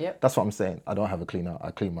saved. That's what I'm saying. I don't have a cleaner.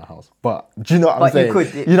 I clean my house. But do you know what I'm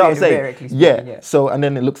saying? You know what I'm saying? Yeah. So, and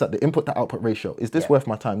then it looks at the input to output ratio. Is this worth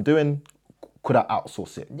my time doing? Could I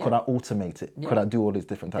outsource it? Could I automate it? Could I do all these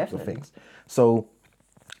different types of things? So,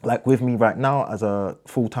 like with me right now as a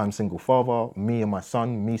full-time single father, me and my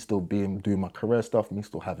son, me still doing my career stuff, me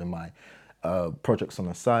still having my projects on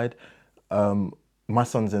the side. My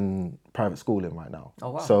son's in private schooling right now.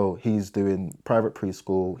 Oh, wow. So he's doing private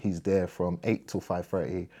preschool. He's there from 8 till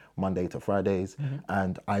 5:30, Monday to Fridays.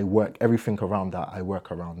 And I work everything around that. I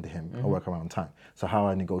work around him. I work around time. So how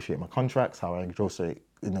I negotiate my contracts, how I negotiate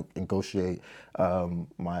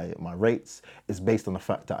my rates is based on the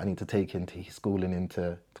fact that I need to take his schooling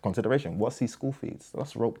into consideration. What's his school fees?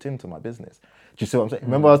 That's roped into my business. Do you see what I'm saying?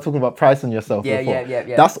 Remember I was talking about pricing yourself before?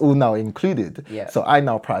 Yeah. That's all now included. Yeah. So I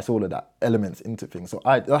now price all of that elements into things. So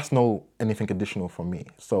that's no anything additional from me.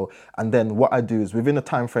 So, and then what I do is within the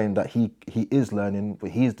time frame that he is learning,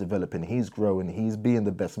 but he's developing, he's growing, he's being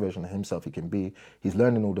the best version of himself he can be. He's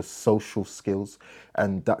learning all the social skills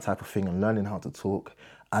and that type of thing, and learning how to talk.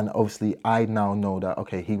 And obviously I now know that,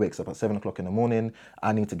 okay, he wakes up at 7 o'clock in the morning.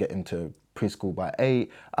 I need to get into preschool by 8.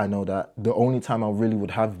 I know that the only time I really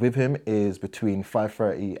would have with him is between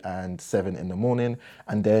 5:30 and 7 in the morning.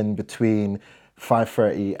 And then between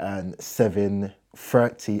 5:30 and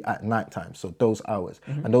 7:30 at night time. So those hours.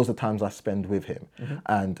 And those are times I spend with him.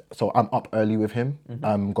 And so I'm up early with him.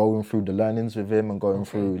 I'm going through the learnings with him and going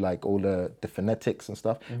through like all the phonetics and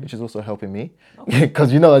stuff, which is also helping me.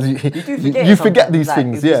 Because, you know, as You do forget you forget these like,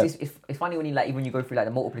 things, It's funny when you like, even when you go through like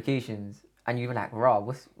the multiplications and you're like, raw,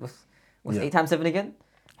 what's 8 times 7 again?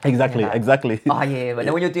 Exactly, Like, exactly. Oh yeah, but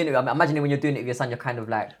then when you're doing it, I'm imagining when you're doing it with your son, you're kind of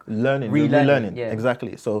like relearning. Yeah.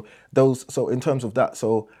 Exactly. So in terms of that,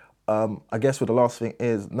 I guess the last thing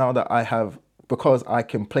is, now that I have, because I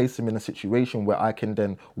can place him in a situation where I can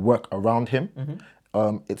then work around him,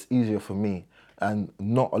 it's easier for me. And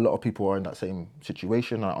not a lot of people are in that same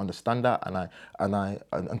situation. I understand that,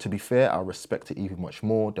 and to be fair, I respect it even much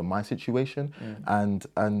more than my situation. And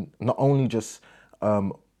not only just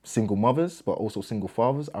single mothers, but also single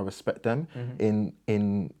fathers. I respect them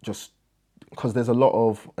in just because there's a lot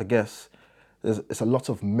of, I guess, it's a lot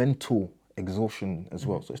of mental exhaustion as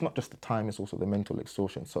well. So it's not just the time, it's also the mental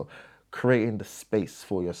exhaustion. So creating the space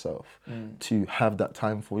for yourself to have that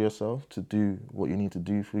time for yourself, to do what you need to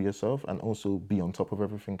do for yourself, and also be on top of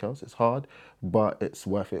everything else. It's hard, but it's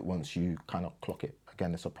worth it once you kind of clock it.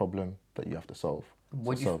 Again, it's a problem that you have to solve.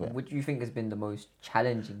 What do you think has been the most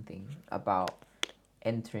challenging thing about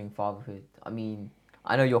entering fatherhood? I mean,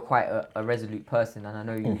 I know you're quite a resolute person, and I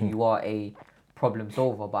know you are a problem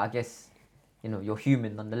solver, but I guess, you know, you're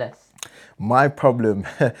human nonetheless. My problem,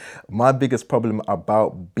 my biggest problem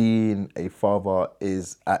about being a father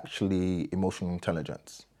is actually emotional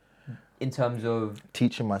intelligence. In terms of,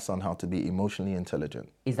 Teaching my son how to be emotionally intelligent.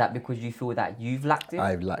 is that because you feel that you've lacked it?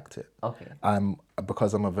 I've lacked it. Okay.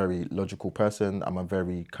 Because I'm a very logical person. I'm a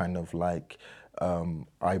very kind of like,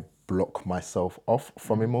 I block myself off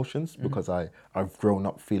from emotions because I've grown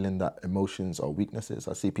up feeling that emotions are weaknesses.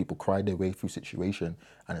 I see people cry their way through situation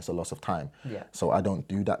and it's a loss of time. Yeah. So I don't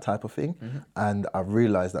do that type of thing. And I've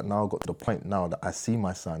realized that now, I've got to the point now that I see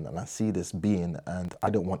my son and I see this being, and I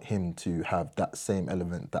don't want him to have that same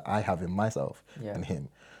element that I have in myself in him.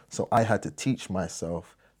 So I had to teach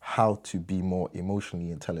myself how to be more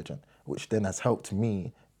emotionally intelligent, which then has helped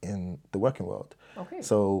me in the working world. Okay.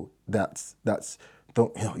 So that's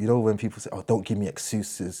don't, you know when people say, oh, don't give me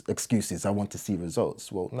excuses, I want to see results.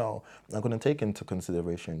 Well, no, I'm going to take into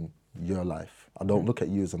consideration your life. I don't look at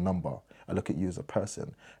you as a number. I look at you as a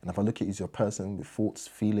person. And if I look at you as a person with thoughts,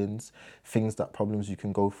 feelings, problems you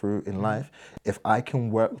can go through in life, if I can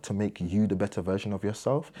work to make you the better version of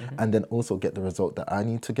yourself, and then also get the result that I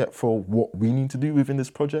need to get for what we need to do within this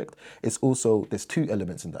project, it's also, there's two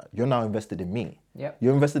elements in that. You're now invested in me. Yep.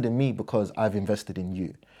 You're invested in me because I've invested in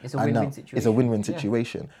you. It's a win-win situation. It's a win-win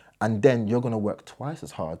situation. And then you're going to work twice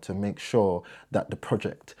as hard to make sure that the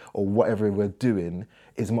project or whatever we're doing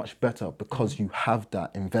is much better because you have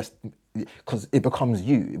that because it becomes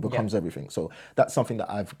you, it becomes everything. So that's something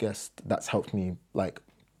that I've guessed that's helped me, like,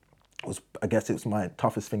 I guess it's my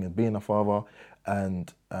toughest thing of being a father,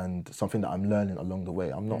 and something that I'm learning along the way.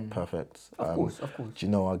 I'm not perfect. Of course. You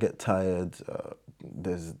know, I get tired.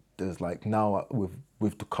 There's like now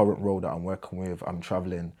with the current role that I'm working with, I'm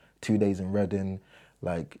traveling 2 days in Reading.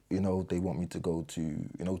 Like, you know, they want me to go to,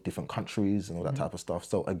 you know, different countries and all that type of stuff.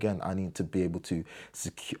 So again, I need to be able to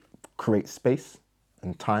create space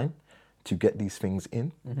and time to get these things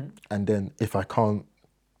in. And then if I can't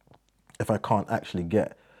actually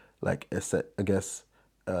get, like,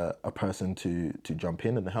 a person to jump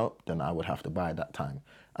in and help, then I would have to buy that time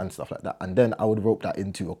and stuff like that. And then I would rope that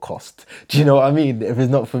into a cost. Do you know what I mean? If it's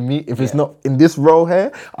not for me, if it's not in this role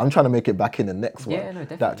here, I'm trying to make it back in the next one. No,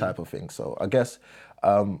 definitely. That type of thing. So I guess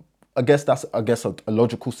that's a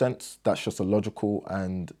logical sense. That's just a logical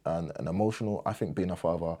and an emotional. I think being a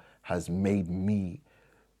father has made me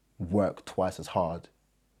work twice as hard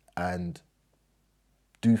and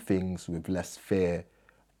do things with less fear,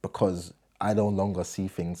 because I no longer see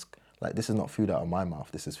things like, this is not food out of my mouth,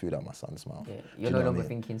 this is food out of my son's mouth. Yeah. You're no longer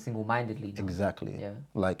thinking single-mindedly. Exactly. Yeah.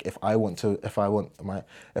 Like if I want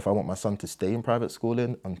my son to stay in private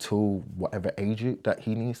schooling until whatever age that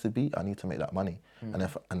he needs to be, I need to make that money. And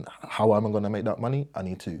how am I going to make that money? I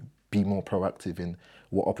need to be more proactive in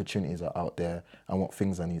what opportunities are out there and what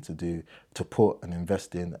things I need to do to put and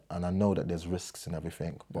invest in. And I know that there's risks and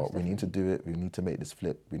everything, but we need to do it. We need to make this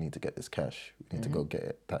flip. We need to get this cash. We need to go get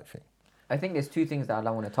it, type thing. I think there's two things that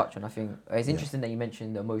I want to touch on. I think it's interesting that you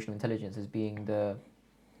mentioned the emotional intelligence as being the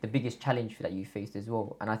biggest challenge that you faced as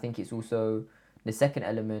well. And I think it's also the second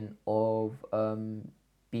element of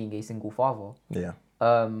being a single father. Yeah.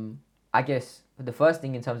 I guess the first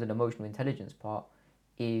thing in terms of the emotional intelligence part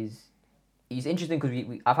is interesting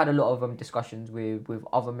because I've had a lot of discussions with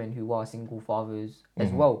other men who are single fathers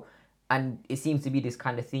as well. And it seems to be this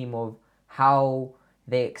kind of theme of how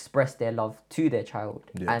they express their love to their child,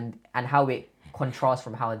 Yeah. and how it contrasts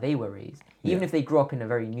from how they were raised. Even Yeah. if they grew up in a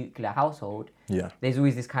very nuclear household, Yeah. there's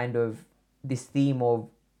always this theme of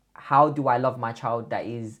how do I love my child that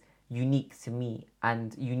is unique to me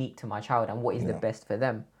and unique to my child, and what is the Yeah. best for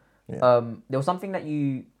them. Yeah. There was something that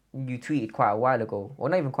you tweeted quite a while ago, or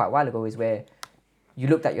not even quite a while ago, is where you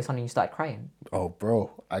looked at your son and you started crying. Oh,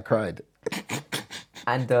 bro, I cried.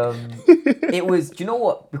 And it was, do you know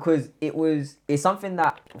what? Because it's something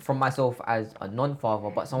that from myself as a non-father,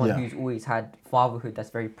 but someone Yeah. who's always had fatherhood that's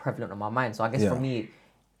very prevalent on my mind. So I guess Yeah. for me,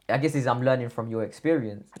 I guess is I'm learning from your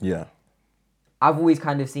experience. Yeah. I've always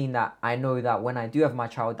kind of seen that. I know that when I do have my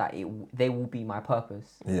child, that they will be my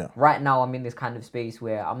purpose. Yeah. Right now, I'm in this kind of space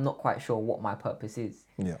where I'm not quite sure what my purpose is.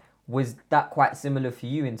 Yeah. Was that quite similar for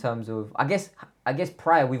you in terms of, I guess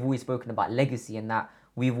prior we've always spoken about legacy and that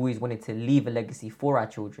we've always wanted to leave a legacy for our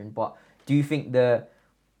children, but do you think the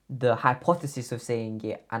hypothesis of saying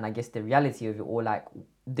it and I guess the reality of it, or like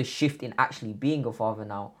the shift in actually being a father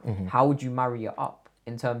now, how would you marry it up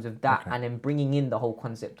in terms of that, and then bringing in the whole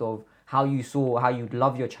concept of how you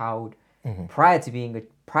love your child prior to being a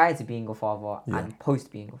father and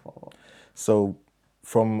post being a father? So,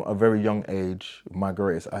 from a very young age, my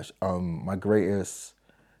greatest, I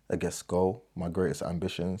guess, goal, my greatest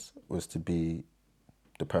ambitions was to be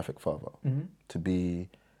the perfect father, to be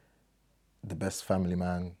the best family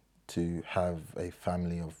man, to have a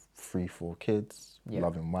family of 3-4 kids,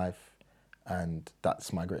 loving wife, and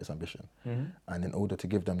that's my greatest ambition. And in order to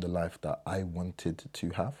give them the life that I wanted to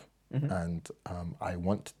have, and I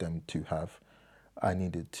want them to have, I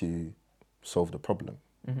needed to solve the problem.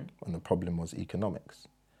 And the problem was economics.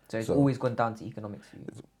 So it's always gone down to economics for you.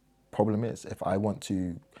 Problem is, if I want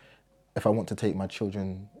to take my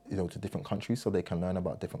children, to different countries so they can learn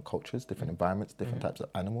about different cultures, different environments, different types of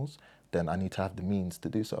animals, then I need to have the means to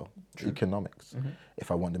do so. Economics.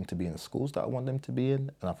 If I want them to be in the schools that I want them to be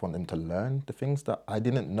in, and I want them to learn the things that I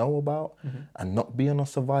didn't know about and not be in a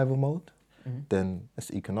survival mode, then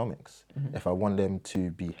it's economics. If I want them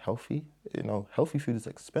to be healthy, healthy food is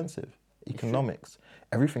expensive. Economics.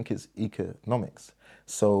 Everything is economics.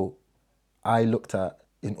 So I looked at,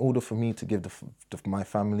 in order for me to give my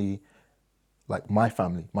family, like my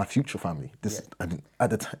future family, at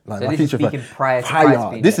the time, like So my this is future speaking prior to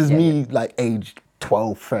being, this is me like age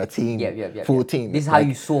 12, 13, 14. This is how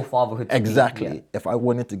you saw fatherhood to be. Exactly. If I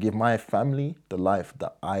wanted to give my family the life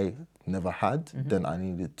that I never had, then I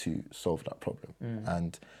needed to solve that problem.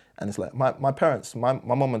 And it's like my parents, my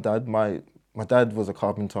mom and dad, my dad was a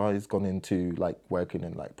carpenter. He's gone into like working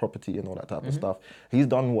in like property and all that type of stuff. He's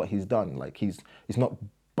done what he's done. Like he's not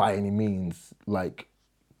by any means like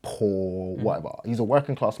poor, whatever. He's a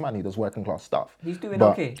working class man. He does working class stuff. He's doing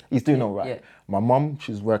But okay. He's doing all right. Yeah. My mum,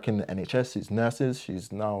 she's working in the NHS. She's nurses.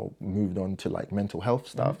 She's now moved on to like mental health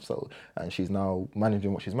stuff. So, and she's now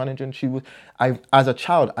managing what she's managing. As a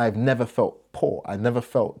child, I've never felt poor. I never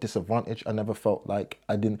felt disadvantaged. I never felt like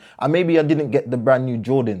I didn't get the brand new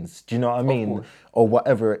Jordans. Do you know what I mean? Or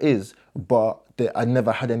whatever it is. But I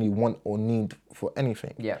never had any want or need for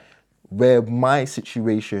anything. Yeah. Where my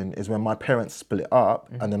situation is when my parents split up,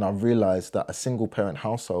 and then I realized that a single parent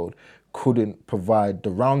household couldn't provide the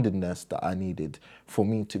roundedness that I needed for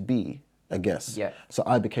me to be, I guess. Yeah. So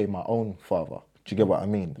I became my own father. Do you get what I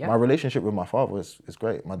mean? Yeah. My relationship with my father is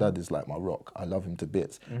great. My dad is like my rock. I love him to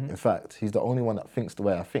bits. In fact, he's the only one that thinks the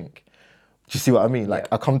way I think. Do you see what I mean? Like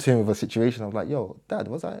I come to him with a situation, I'm like, yo, Dad,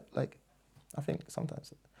 I think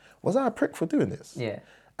sometimes, was I a prick for doing this? Yeah.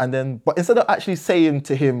 And then, but instead of actually saying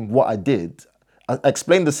to him what I did, I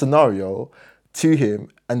explained the scenario to him,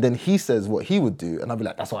 and then he says what he would do, and I'll be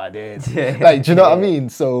like, that's what I did. Like, do you know what I mean?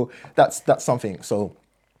 So that's something. So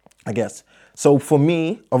I guess, so for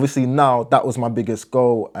me, obviously now that was my biggest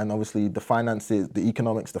goal, and obviously the finances, the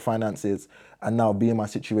economics, the finances, and now being in my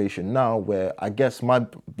situation now where I guess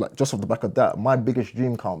just off the back of that, my biggest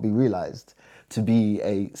dream can't be realized. To be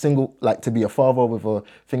a father with a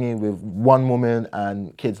thingy with one woman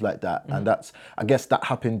and kids like that. And I guess that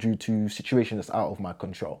happened due to situations that's out of my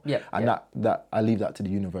control. That I leave that to the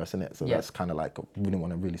universe, innit? So that's kind of like, I wouldn't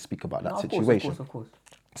want to really speak about that situation. Of course.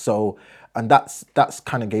 So, and that's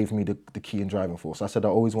kind of gave me the key and driving force. I said I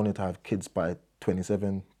always wanted to have kids by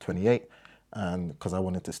 27, 28, and because I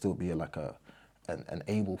wanted to still be an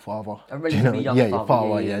able father. A relatively young father.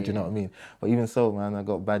 Father, do you know what I mean? But even so, man, I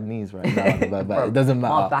got bad knees right now. Bad back. It doesn't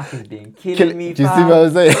matter. My back is being killing me, Do you see what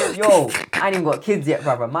I'm saying? Yo, I ain't even got kids yet,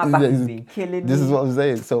 brother. My back is being killing me. This is what I'm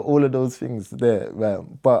saying. So all of those things there,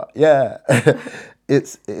 man. But yeah,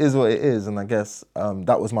 it is what it is. And I guess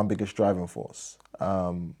that was my biggest driving force.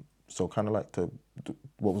 So kind of like to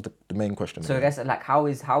what was the main question? So I again? guess like how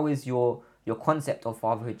is your concept of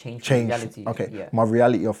fatherhood changed from Change. reality? Okay, Yeah. my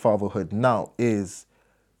reality of fatherhood now is,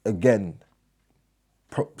 again,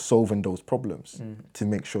 solving those problems to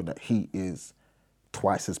make sure that he is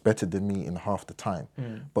twice as better than me in half the time.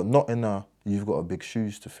 But not in a, you've got a big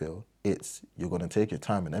shoes to fill. It's, you're going to take your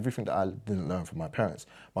time, and everything that I didn't learn from my parents.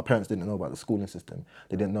 My parents didn't know about the schooling system.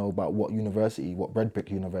 They didn't know about what university, what Red Brick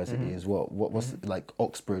University is, what's like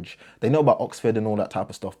Oxbridge. They know about Oxford and all that type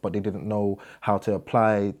of stuff, but they didn't know how to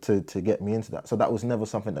apply to get me into that. So that was never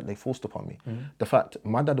something that they forced upon me. The fact,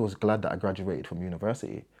 my dad was glad that I graduated from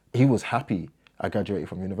university. He was happy I graduated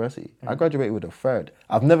from university. I graduated with a third.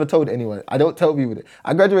 I've never told anyone. I don't tell people that.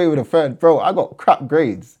 I graduated with a third. Bro, I got crap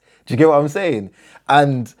grades. Do you get what I'm saying?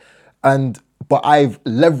 But I've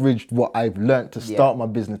leveraged what I've learned to start my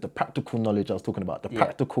business, the practical knowledge I was talking about, the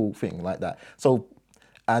practical thing like that. So,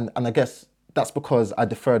 and I guess that's because I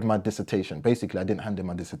deferred my dissertation. Basically, I didn't hand in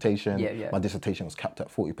my dissertation. My dissertation was capped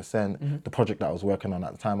at 40%. The project that I was working on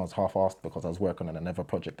at the time, I was half-assed because I was working on another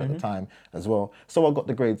project at the time as well. So I got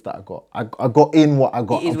the grades that I got. I got in what I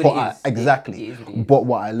got. It is what it is. Exactly. It is what it is. But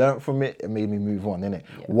what I learned from it, it made me move on, innit?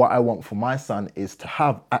 What I want for my son is to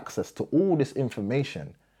have access to all this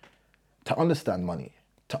information, to understand money,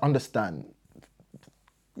 to understand,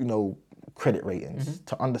 credit ratings,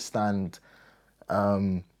 to understand,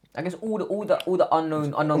 I guess all the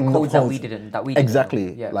unknown codes that we didn't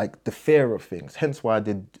exactly know. like the fear of things. Hence why I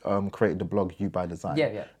did create the blog You by Design.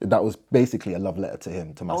 That was basically a love letter to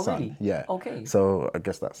him, to my son. Really? Yeah. Okay. So I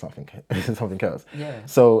guess that's something else. Yeah.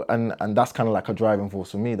 So and that's kind of like a driving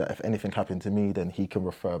force for me, that if anything happened to me, then he can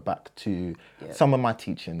refer back to some of my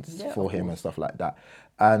teachings for him and stuff like that.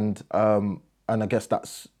 And I guess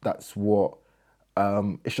that's what.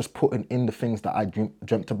 It's just putting in the things that I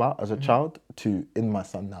dreamt about as a child in my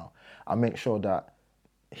son now. I make sure that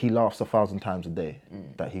he laughs 1,000 times a day,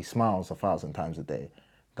 that he smiles 1,000 times a day,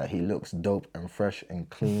 that he looks dope and fresh and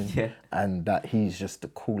clean, and that he's just the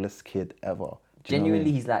coolest kid ever.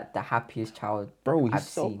 Genuinely, he's like the happiest child. Bro, I've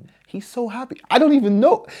seen. He's so happy. I don't even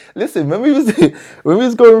know. Listen, when we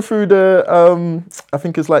was going through the I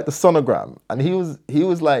think it's like the sonogram, and he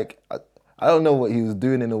was like, I don't know what he was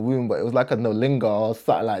doing in the womb, but it was like a Nolinga or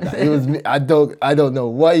something like that. It was I don't know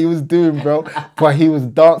what he was doing, bro. But he was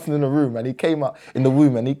dancing in the room, and he came out in the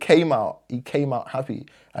womb, and he came out happy,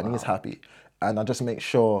 and he's happy. And I just make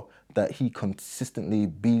sure that he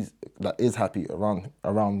consistently is happy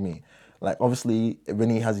around me. Like, obviously, when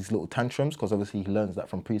he has these little tantrums, because obviously he learns that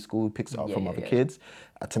from preschool, he picks it up from other kids,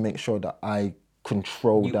 to make sure that I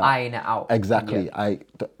control that. Iron it out. Exactly.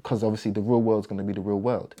 Because obviously the real world's going to be the real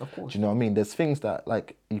world. Of course. Do you know what I mean? There's things that,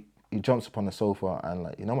 like, he jumps upon the sofa, and,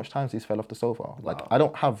 like, you know how much times he's fell off the sofa? Like, I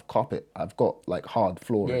don't have carpet. I've got, like, hard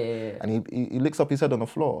flooring. And he licks up his head on the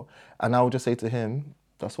floor, and I would just say to him,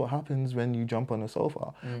 that's what happens when you jump on a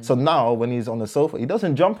sofa. So now when he's on the sofa, he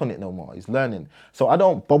doesn't jump on it no more. He's learning. So I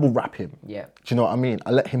don't bubble wrap him. Yeah. Do you know what I mean?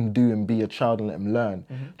 I let him do and be a child and let him learn.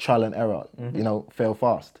 Trial and error, fail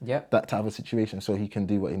fast. Yeah. That type of situation, so he can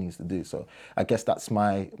do what he needs to do. So I guess that's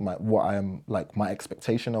my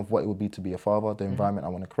expectation of what it would be to be a father, the environment I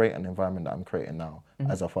want to create, and the environment that I'm creating now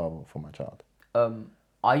as a father for my child.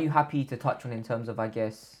 Are you happy to touch on in terms of, I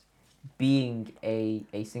guess, being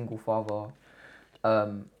a single father,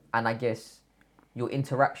 and I guess your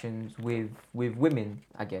interactions with women,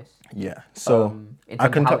 I guess? Yeah. So in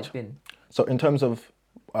terms of how it's been. So in terms of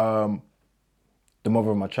the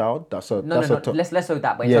mother of my child, less so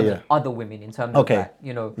that, but in terms of other women, in terms of like,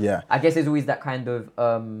 I guess there's always that kind of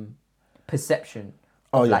perception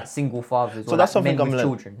of like single fathers, so or that's like something men I'm with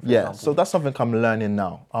learning. children, for example. So that's something I'm learning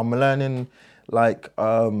now. I'm learning, like,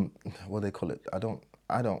 what do they call it?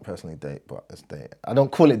 I don't personally date, but it's date. I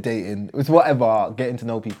don't call it dating. It's whatever, getting to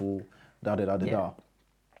know people, da.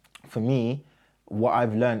 For me, what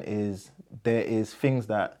I've learned is there is things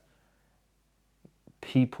that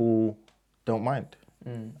people don't mind.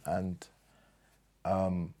 And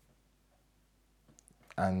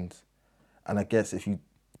I guess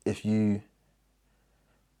if you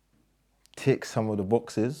tick some of the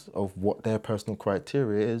boxes of what their personal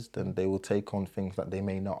criteria is, then they will take on things that they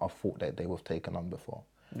may not have thought that they would have taken on before.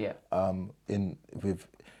 Yeah. In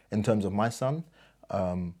terms of my son,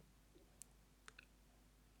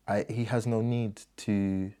 he has no need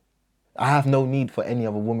to. I have no need for any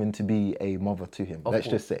other woman to be a mother to him. Let's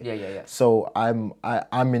just say. Yeah. So I'm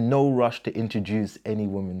in no rush to introduce any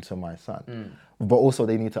woman to my son, but also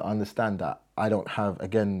they need to understand that I don't have,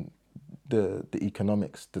 again, the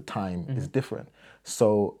economics, the time is different.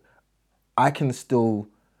 So I can still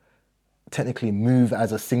technically move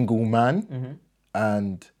as a single man,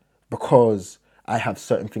 and because I have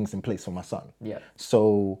certain things in place for my son. Yeah.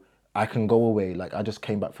 So I can go away. Like I just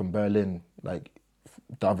came back from Berlin, like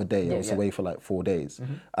the other day. I was away for like 4 days.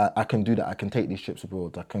 I can do that. I can take these trips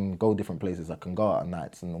abroad. I can go different places. I can go out at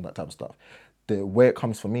nights and all that type of stuff. Where it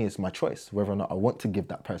comes for me is my choice, whether or not I want to give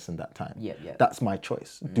that person that time. That's my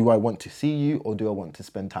choice. Do I want to see you or do I want to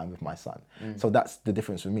spend time with my son? So that's the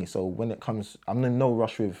difference for me. So when it comes, I'm in no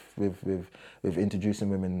rush with introducing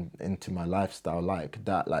women into my lifestyle like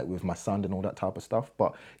that, like with my son and all that type of stuff.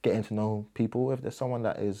 But getting to know people, if there's someone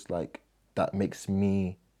that is like, that makes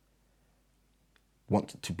me want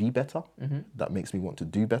to be better, that makes me want to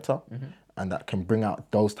do better, and that can bring out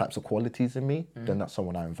those types of qualities in me, then that's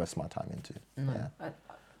someone I invest my time into. Yeah.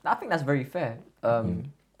 I think that's very fair.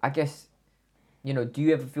 I guess, you know, do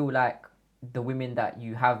you ever feel like the women that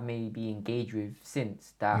you have maybe engaged with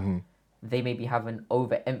since that they maybe have an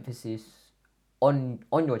overemphasis on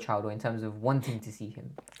your child, or in terms of wanting to see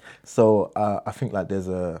him? So I think like there's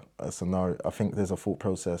a scenario, I think there's a thought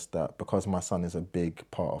process that because my son is a big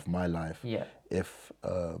part of my life, if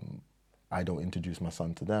I don't introduce my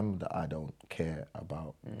son to them, that I don't care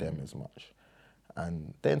about them as much.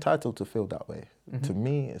 And they're entitled to feel that way. To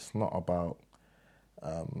me, it's not about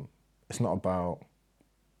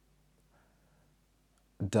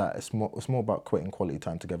that. It's more about creating quality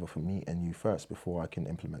time together for me and you first before I can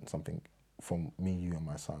implement something from me, you, and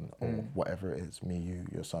my son, or whatever it is. Me, you,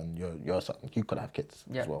 your son, your son. You could have kids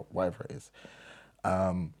as well, whatever it is.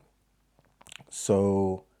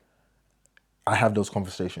 So I have those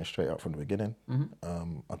conversations straight up from the beginning.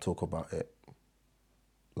 I talk about it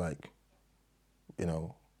like, you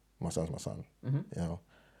know, my son's my son. You know,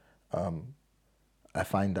 I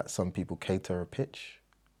find that some people cater a pitch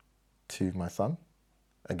to my son.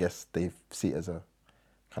 I guess they see it as a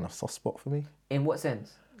kind of soft spot for me. In what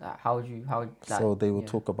sense? So they will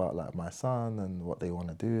talk about like my son and what they want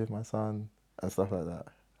to do with my son and stuff like that.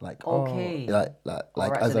 Like, okay,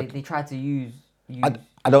 like as so they try to use.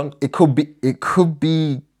 I don't. It could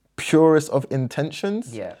be purest of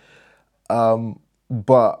intentions. Yeah.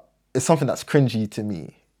 But it's something that's cringy to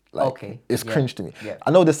me. Like, it's cringe to me.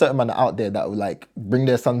 I know there's certain men out there that will like bring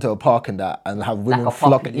their son to a park and that and have women like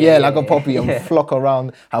flock. Puppy, like a puppy and flock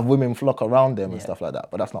around, have women flock around them and stuff like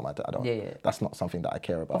that. But that's not my. That's not something that I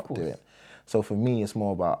care about doing. So for me, it's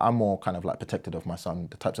more about, I'm more kind of like protected of my son,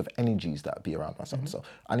 the types of energies that be around my son. So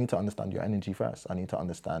I need to understand your energy first. I need to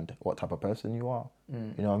understand what type of person you are.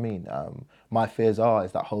 You know what I mean? My fears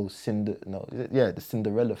is that whole the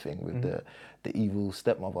Cinderella thing with the evil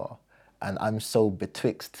stepmother. And I'm so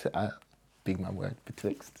betwixt, big man word,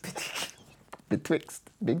 betwixt,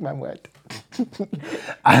 big man word.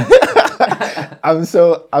 I'm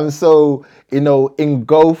so, you know,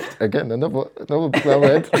 engulfed, again, another big man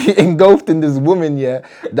word, engulfed in this woman, that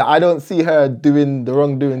I don't see her doing the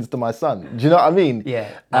wrongdoings to my son. Do you know what I mean? Yeah.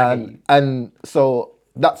 And so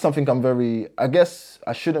that's something I'm very, I guess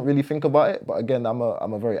I shouldn't really think about it, but again, I'm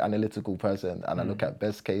a very analytical person and I look at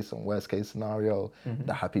best case and worst case scenario,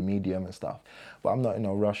 the happy medium and stuff. But I'm not in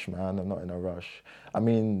a rush, man. I'm not in a rush. I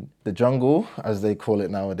mean, the jungle, as they call it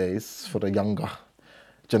nowadays, for the younger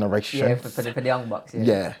generation. Yeah, for the young bucks.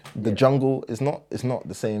 The jungle is not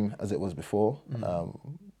the same as it was before.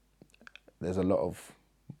 There's a lot of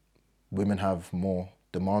women have more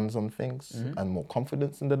demands on things and more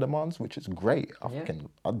confidence in the demands, which is great. I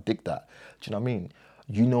dig that. Do you know what I mean?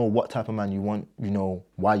 You know what type of man you want, you know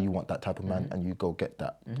why you want that type of man, and you go get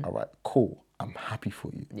that. All right, cool. I'm happy for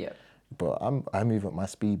you. Yeah. But I move at my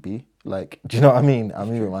speed, B. Like, do you know what I mean? I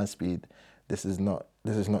move at my speed. This is not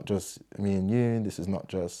just me and you. This is not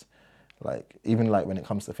just like, even like when it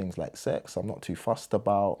comes to things like sex, I'm not too fussed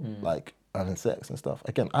about like having sex and stuff.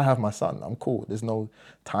 Again, I have my son. I'm cool. There's no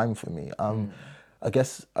time for me. I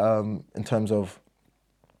guess in terms of,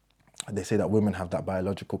 they say that women have that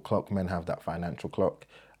biological clock, men have that financial clock.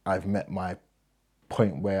 I've met my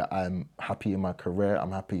point where I'm happy in my career,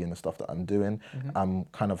 I'm happy in the stuff that I'm doing. I'm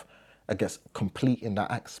kind of, I guess, complete in that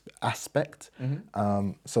aspect.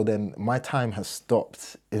 So then my time has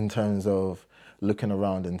stopped in terms of looking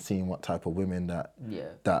around and seeing what type of women that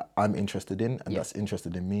I'm interested in and that's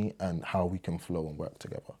interested in me and how we can flow and work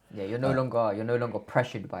together. Yeah, you're no longer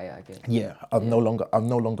pressured by it, I guess. Yeah, I'm no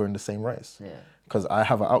longer in the same race. Yeah. Because I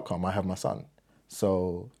have an outcome, I have my son.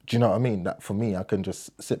 So, do you know what I mean? That for me, I can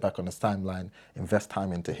just sit back on this timeline, invest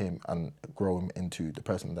time into him and grow him into the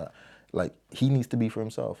person that, like, he needs to be for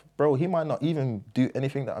himself. Bro, he might not even do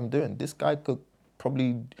anything that I'm doing. This guy could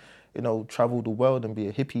probably, you know, travel the world and be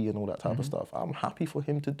a hippie and all that type of stuff. I'm happy for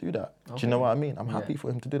him to do that. Do you know what I mean? I'm happy for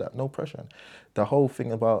him to do that. No pressure. The whole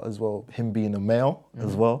thing about, as well, him being a male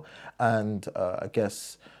as well. And I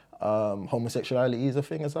guess homosexuality is a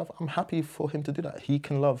thing and stuff, I'm happy for him to do that. He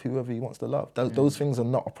can love whoever he wants to love. Those things are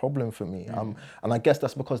not a problem for me. And I guess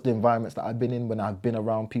that's because the environments that I've been in when I've been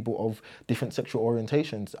around people of different sexual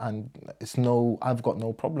orientations, and I've got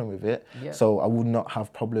no problem with it. Yeah. So I would not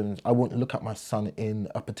have problems. I wouldn't look at my son in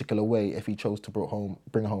a particular way if he chose to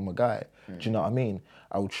bring home a guy. Do you know what I mean?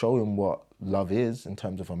 I would show him what love is in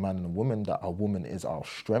terms of a man and a woman, that a woman is our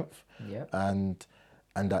strength. Yeah.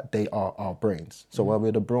 And that they are our brains. So while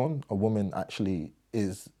we're the brawn, a woman actually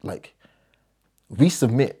is like, I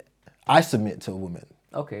submit to a woman.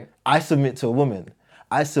 Okay. I submit to a woman.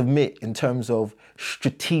 I submit in terms of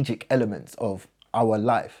strategic elements of our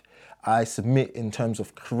life. I submit in terms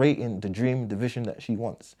of creating the dream, the vision that she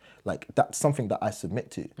wants. Like, that's something that I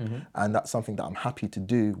submit to. And that's something that I'm happy to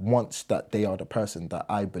do once that they are the person that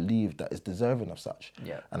I believe that is deserving of such.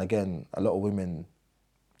 Yeah. And again, a lot of women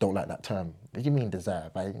don't like that term. What do you mean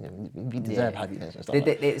deserve? We deserve happiness and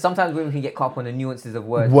stuff. Sometimes women can get caught up on the nuances of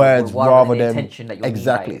words rather than the than intention that you're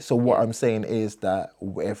exactly. meaning by it. So what I'm saying is that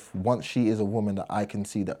if once she is a woman that I can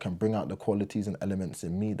see that can bring out the qualities and elements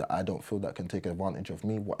in me that I don't feel that can take advantage of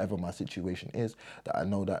me, whatever my situation is, that I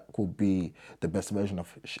know that could be the best version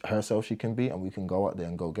of herself she can be, and we can go out there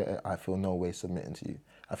and go get it, I feel no way submitting to you.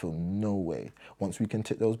 I feel no way. Once we can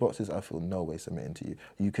tick those boxes, I feel no way submitting to you.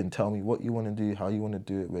 You can tell me what you want to do, how you want to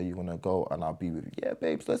do it, where you want to go, and I'll be with you. Yeah,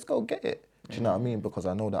 babes, let's go get it. Do you know what I mean? Because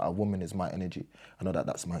I know that a woman is my energy. I know that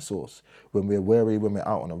that's my source. When we're weary, when we're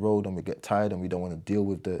out on the road and we get tired and we don't want to deal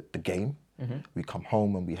with the game, we come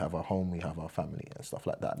home and we have our home, we have our family and stuff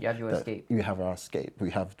like that. You have your escape. We have our escape. We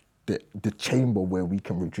have the chamber where we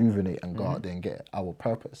can rejuvenate and go out there and get our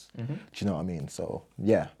purpose. Do you know what I mean? So,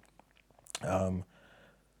 yeah.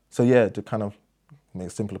 So yeah, to kind of make a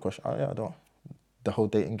simpler question, the whole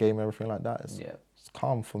dating game, everything like that, it's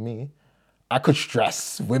calm for me. I could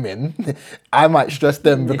stress women. I might stress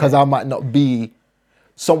them because I might not be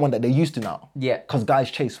someone that they're used to now. Yeah. Because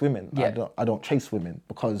guys chase women. Yeah. I don't chase women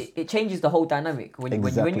because it changes the whole dynamic. When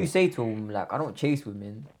you say to them like, I don't chase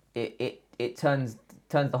women, it turns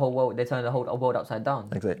the whole world. They turn the whole world upside down.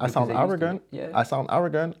 Exactly. I sound arrogant. I sound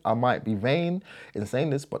arrogant. I might be vain in saying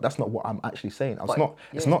this, but that's not what I'm actually saying.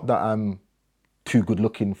 It's not that I'm too good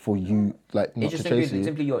looking for you, like not to chase you.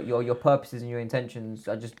 Simply your purposes and your intentions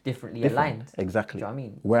are just differently aligned. Exactly. Do you know what I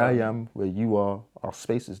mean? Where I am, where you are, our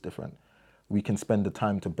space is different. We can spend the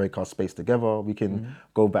time to break our space together. We can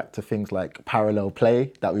go back to things like parallel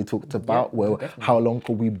play that we talked about, where how long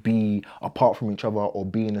could we be apart from each other or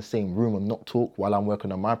be in the same room and not talk while I'm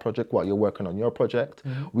working on my project, while you're working on your project.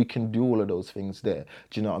 We can do all of those things there.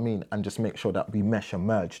 Do you know what I mean? And just make sure that we mesh and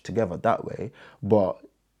merge together that way. But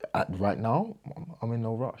right now, I'm in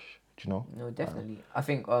no rush. Do you know? No, definitely. I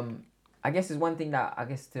think I guess there's one thing that I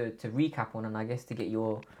guess to recap on, and I guess to get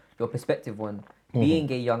your perspective on.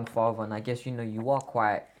 Being a young father, and I guess, you are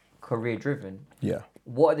quite career driven. Yeah.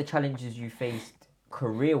 What are the challenges you faced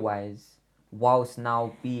career-wise whilst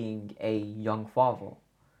now being a young father?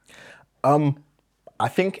 I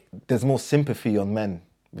think there's more sympathy on men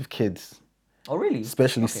with kids. Oh, really?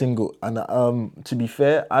 Especially single. And to be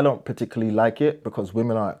fair, I don't particularly like it because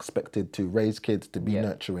women are expected to raise kids, to be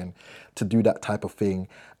nurturing, to do that type of thing.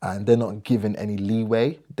 And they're not given any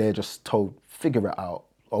leeway. They're just told, figure it out.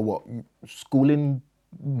 Or what, schooling,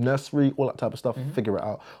 nursery, all that type of stuff, figure it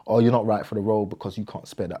out. Or you're not right for the role because you can't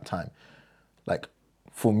spare that time. Like,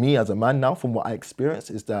 for me as a man now, from what I experience,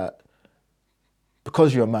 is that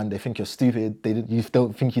because you're a man, they think you're stupid. You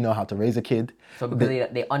don't think you know how to raise a kid. So because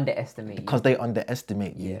they underestimate you. Because they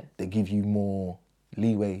underestimate you, they give you more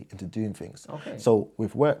leeway into doing things. Okay. So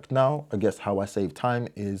with work now, I guess how I save time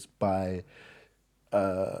is by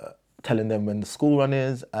telling them when the school run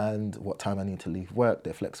is and what time I need to leave work.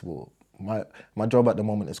 They're flexible. My job at the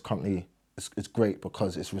moment is currently it's great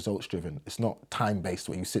because it's results driven. It's not time based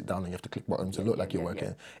where you sit down and you have to click buttons and look like you're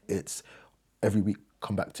working. It's every week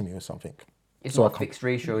come back to me with something. It's not a fixed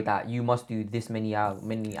ratio that you must do this many hours.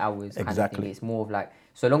 Exactly. Kind of thing. It's more of like,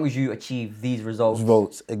 so long as you achieve these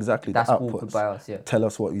results. Exactly. That's all good by us. Yeah. Tell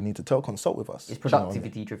us what you need to tell. Consult with us. It's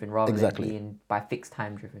productivity driven rather than being by fixed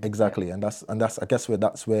time driven. Exactly. Yeah. And that's I guess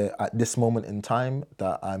that's where at this moment in time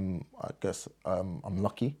that I'm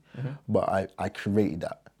lucky, but I created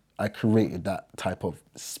that. I created that type of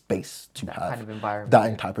space to have kind of environment.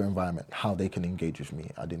 That type of environment. How they can engage with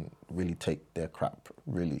me. I didn't really take their crap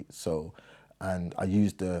really. So. And I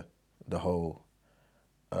used the whole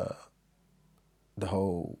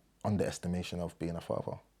underestimation of being a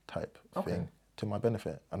father type thing to my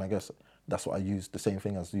benefit. And I guess that's what I used, the same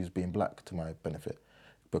thing as used being black to my benefit.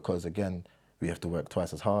 Because again, we have to work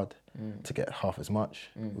twice as hard to get half as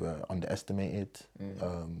much. We're underestimated.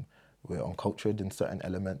 we're uncultured in certain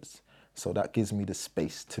elements. So that gives me the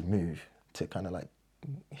space to move, to kind of like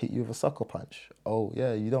hit you with a sucker punch. Oh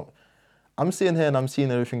yeah, you don't. I'm sitting here and I'm seeing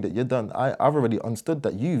everything that you've done. I've already understood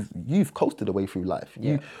that you've coasted away through life.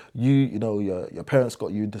 Yeah. You know your parents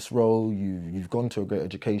got you this role. You've gone to a great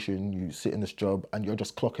education. You sit in this job and you're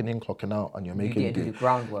just clocking in, clocking out, and you're making. You didn't do the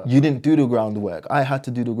groundwork. You didn't do the groundwork. I had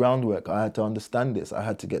to do the groundwork. I had to understand this. I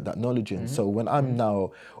had to get that knowledge in. So when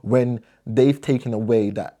when they've taken away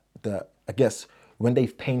that I guess when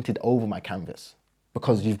they've painted over my canvas,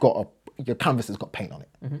 because your canvas has got paint on it.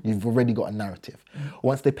 You've already got a narrative.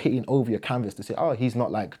 Once they're painting over your canvas to say, oh, he's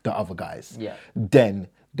not like the other guys, then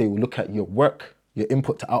they will look at your work, your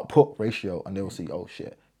input to output ratio, and they will see, oh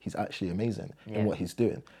shit, he's actually amazing in what he's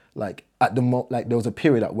doing. Like at the like there was a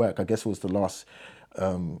period at work, I guess it was the last,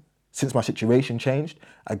 since my situation changed,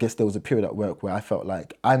 I guess there was a period at work where I felt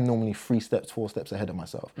like I'm normally 4 steps ahead of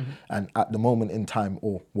myself. And at the moment in time,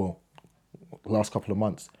 last couple of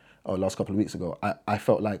months, or last couple of weeks ago, I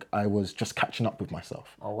felt like I was just catching up with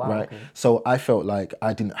myself. Oh, wow, right? okay. So I felt like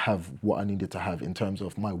I didn't have what I needed to have in terms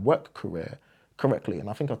of my work career correctly. And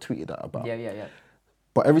I think I tweeted that about. Yeah.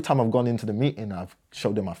 But every time I've gone into the meeting, I've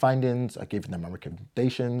showed them my findings, I've given them my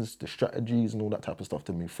recommendations, the strategies and all that type of stuff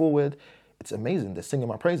to move forward. It's amazing. They're singing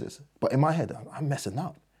my praises. But in my head, I'm messing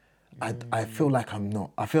up. I feel like I'm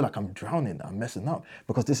not. I feel like I'm drowning. I'm messing up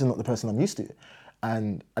because this is not the person I'm used to.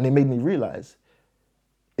 And it made me realize,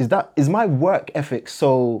 is my work ethic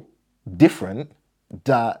so different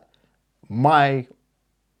that my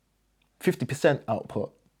 50%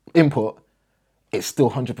 input is still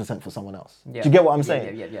 100% for someone else? Yeah. Do you get what I'm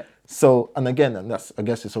saying? Yeah. So, and again, and that's, I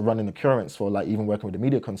guess it's a running occurrence for like even working with a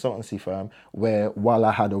media consultancy firm where while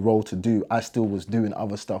I had a role to do, I still was doing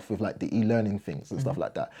other stuff with like the e-learning things and stuff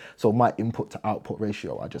like that. So my input to output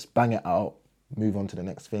ratio, I just bang it out, move on to the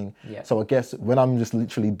next thing. Yeah. So I guess when I'm just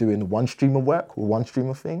literally doing one stream of work or one stream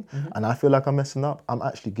of thing and I feel like I'm messing up, I'm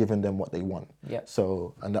actually giving them what they want. Yeah.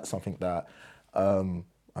 So, and that's something that I'm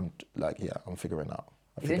figuring out.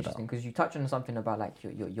 It's interesting because you touched on something about like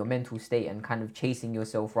your mental state and kind of chasing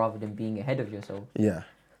yourself rather than being ahead of yourself. Yeah.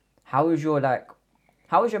 How has your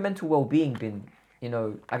mental well-being been,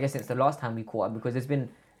 I guess since the last time we caught up? Because there's been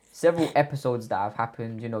several episodes that have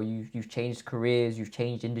happened, you've changed careers, you've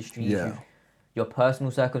changed industries, Yeah. Your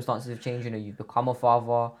personal circumstances have changed, you've become a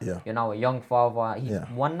father, you're now a young father. He's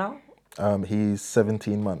one now? He's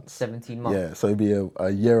 17 months. 17 months. Yeah, so it'll be a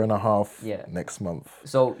year and a half next month.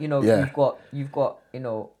 So, you've got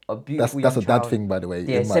a beautiful That's young a dad child. thing, by the way.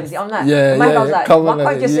 Yeah, 17. I'm like, yeah, I was like, come why on,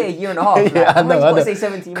 can't you just say a year and a half? Like, I know. Why say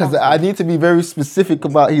 17 months? Because I need to be very specific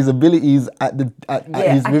about his abilities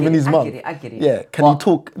within his month. I get it. Yeah, can he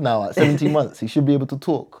talk now at 17 months? He should be able to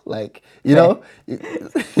talk. Like, know?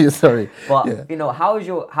 Sorry. But,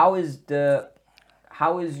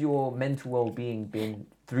 how is your mental well-being been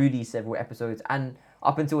through these several episodes? And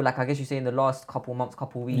up until, like, I guess you say in the last couple months,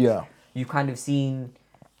 couple weeks, you've kind of seen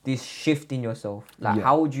this shift in yourself. Like,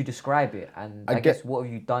 how would you describe it? And I guess what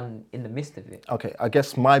have you done in the midst of it? Okay, I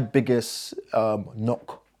guess my biggest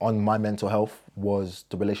knock on my mental health was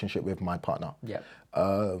the relationship with my partner. Yeah.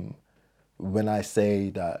 When I say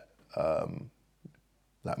that,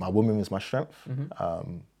 like my woman is my strength,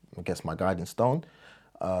 I guess my guiding stone,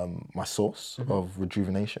 my source of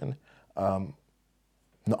rejuvenation,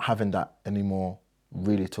 not having that anymore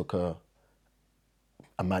really took a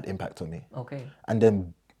mad impact on me. Okay. And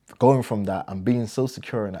then going from that and being so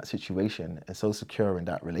secure in that situation and so secure in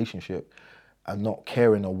that relationship and not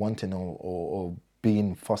caring or wanting or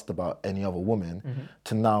being fussed about any other woman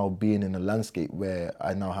to now being in a landscape where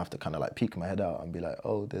I now have to kind of like peek my head out and be like,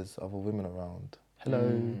 oh, there's other women around. Hello.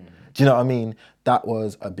 Do you know what I mean? That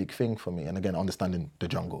was a big thing for me. And again, understanding the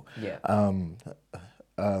jungle. Yeah.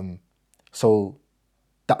 So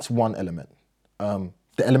that's one element. The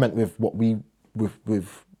element with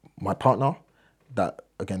with my partner, that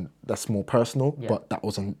again, that's more personal, but that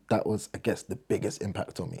was I guess the biggest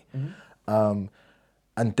impact on me.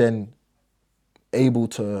 And then able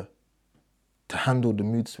to handle the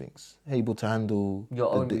mood swings, able to handle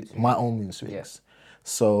my own mood swings. Yeah.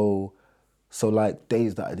 So like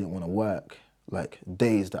days that I didn't want to work, like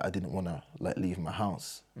days that I didn't want to like leave my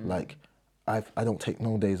house, like I don't take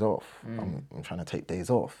no days off. I'm trying to take days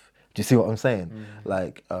off. Do you see what I'm saying?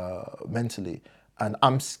 Like mentally, and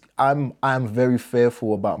I'm very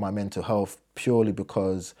fearful about my mental health purely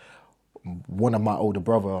because one of my older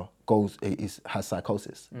brother has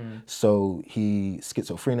psychosis. So he's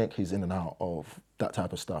schizophrenic. He's in and out of that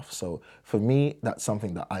type of stuff. So for me, that's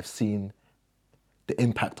something that I've seen the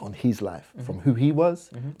impact on his life from who he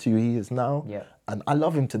was to who he is now. Yeah. And I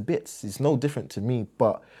love him to bits. He's no different to me.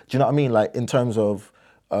 But do you know what I mean? Like in terms of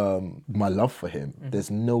my love for him. There's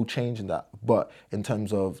no change in that. But in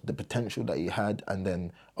terms of the potential that he had, and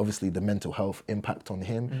then obviously the mental health impact on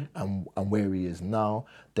him and where he is now,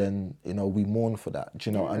 then, you know, we mourn for that. Do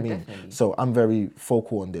you know what I mean? Definitely. So I'm very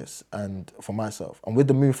focal on this and for myself. And with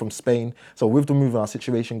the move from Spain, so with the move in our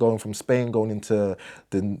situation, going from Spain, going into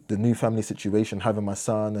the new family situation, having my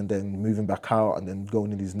son, and then moving back out, and then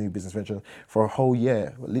going into these new business ventures, for a whole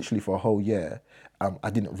year, literally for a whole year, I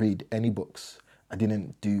didn't read any books. I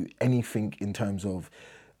didn't do anything in terms of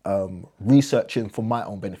researching for my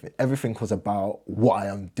own benefit. Everything was about what I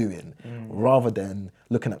am doing rather than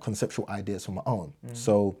looking at conceptual ideas for my own.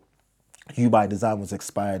 So You by Design was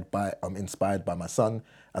inspired by my son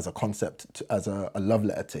as a concept, as a love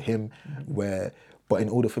letter to him, but in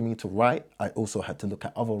order for me to write, I also had to look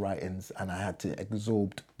at other writings and I had to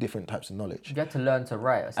absorb different types of knowledge. You have to learn to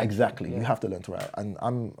write. Exactly, you have to learn to write. And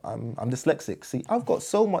I'm dyslexic. See, I've got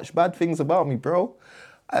so much bad things about me, bro.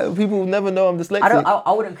 People will never know I'm dyslexic.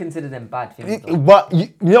 I wouldn't consider them bad things, though. But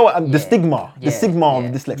you know what? The stigma of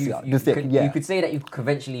dyslexia. You could say that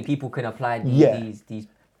conventionally people can apply these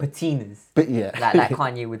patinas, but yeah, like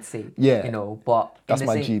Kanye would say, yeah, you know. But that's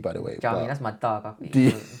my G, by the way. Do you know what I mean? That's my dog.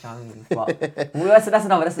 But that's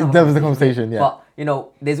another the conversation. Yeah. But you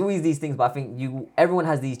know, there's always these things. But I think everyone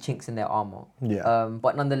has these chinks in their armor. Yeah.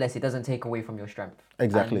 But nonetheless, it doesn't take away from your strength.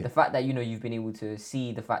 Exactly. And the fact that, you know, you've been able to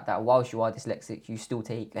see the fact that whilst you are dyslexic, you still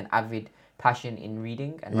take an avid passion in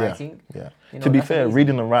reading and writing. Yeah. You know, to be fair, amazing.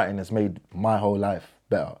 reading and writing has made my whole life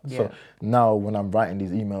better. Yeah. So now when I'm writing these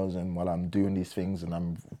emails and while I'm doing these things and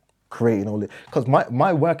I'm creating all this, because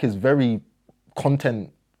my work is very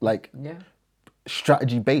content, like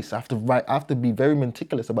strategy based. I have to write, I have to be very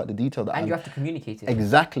meticulous about the detail that you have to communicate it.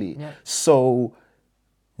 Exactly. Yeah. So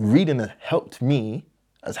reading has helped me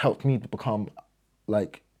to become,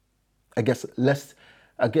 like, I guess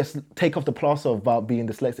take off the plaster about being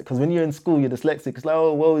dyslexic. Because when you're in school, you're dyslexic. It's like,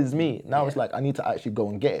 oh, woe is me. Now it's like, I need to actually go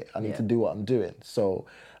and get it. I need to do what I'm doing. So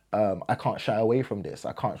I can't shy away from this.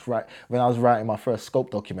 I can't write. When I was writing my first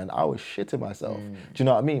scope document, I was shitting myself. Do you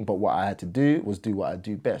know what I mean? But what I had to do was do what I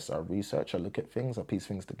do best. I research, I look at things, I piece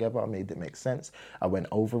things together, I made it make sense. I went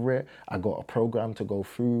over it. I got a program to go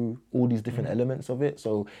through all these different elements of it.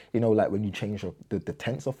 So, you know, like when you change the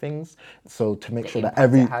tense of things, so to make sure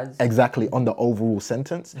that exactly on the overall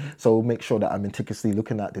sentence. So make sure that I'm meticulously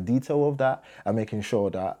looking at the detail of that and making sure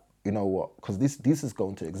that, you know what, because this is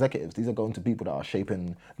going to executives. These are going to people that are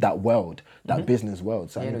shaping that world, that business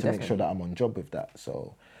world. So I need to make sure that I'm on job with that.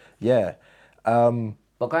 So, yeah.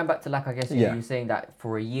 But going back to, like, I guess you were saying that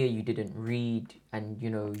for a year you didn't read and,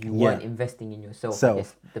 you know, you weren't investing in yourself. I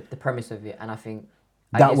guess the premise of it. And I think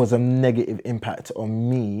that was a negative impact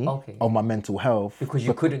on me, on my mental health. Because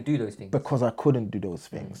you couldn't do those things. Because I couldn't do those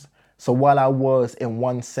things. So while I was in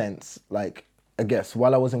one sense,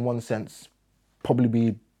 probably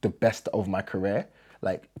be the best of my career,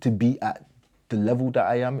 like to be at the level that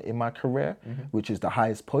I am in my career, which is the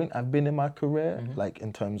highest point I've been in my career, like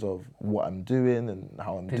in terms of what I'm doing and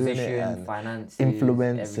how I'm doing it and finances,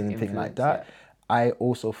 influence and things like that. I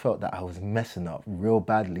also felt that I was messing up real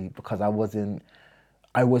badly because I wasn't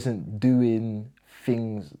doing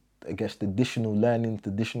things, I guess, the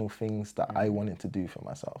additional things that I wanted to do for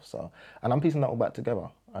myself. So, and I'm piecing that all back together.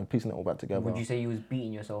 Would you say you was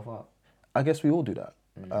beating yourself up? I guess we all do that.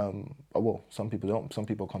 Well, some people don't. Some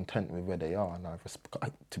people are content with where they are, and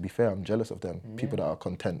to be fair, I'm jealous of them. People that are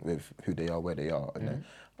content with who they are, where they are, and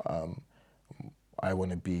I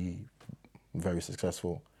want to be very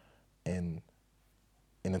successful in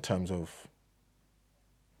the terms of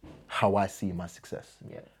how I see my success.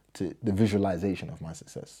 To the visualization of my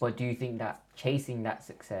success. But do you think that chasing that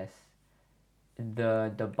success,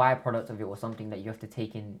 the byproduct of it, or something that you have to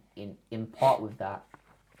take in part with that,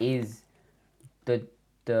 is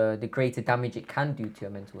the greater damage it can do to your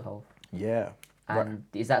mental health? Yeah. And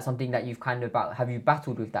is that something that you've have you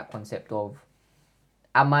battled with, that concept of,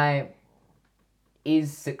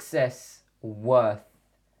 is success worth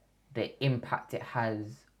the impact it has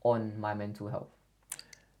on my mental health?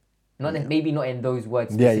 Maybe not in those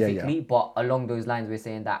words specifically, but along those lines, we're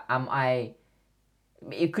saying that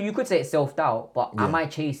you could say it's self-doubt, but am I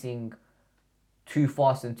chasing too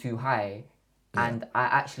fast and too high, and I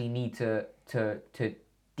actually need to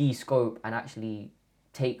de-scope and actually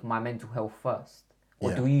take my mental health first?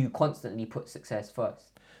 Or do you constantly put success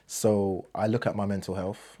first? So I look at my mental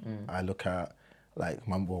health. I look at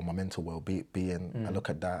my mental well-being. I look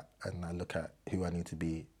at that and I look at who I need to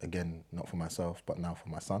be, again, not for myself, but now for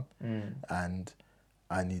my son. And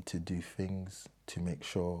I need to do things to make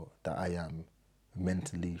sure that I am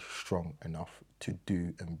mentally strong enough to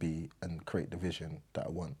do and be and create the vision that I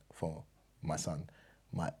want for my son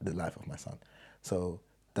the life of my son. So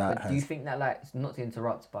that But do you think that, like, not to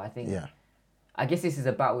interrupt, but I think, yeah. I guess this is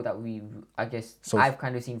a battle that I've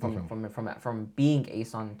kind of seen from being a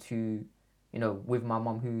son to, you know, with my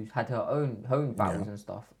mum who's had her own battles and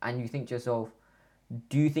stuff. And you think to yourself,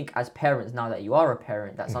 do you think as parents, now that you are a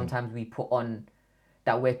parent, that sometimes we put on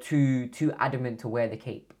that we're too adamant to wear the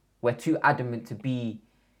cape? We're too adamant to be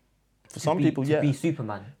For some people, yeah. be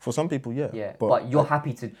Superman. For some people, yeah. Yeah. But you're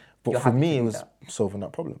happy to. But you're for happy me, to it do was that. solving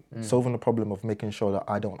that problem. Solving the problem of making sure that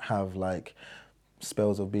I don't have like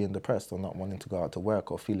spells of being depressed or not wanting to go out to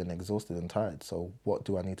work or feeling exhausted and tired. So what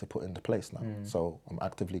do I need to put into place now? So I'm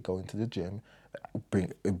actively going to the gym,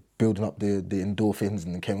 building up the endorphins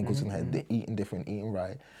and the chemicals in the head, eating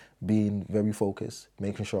right, being very focused,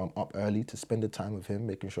 making sure I'm up early to spend the time with him,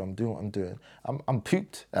 making sure I'm doing what I'm doing. I'm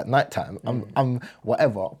pooped at night time. I'm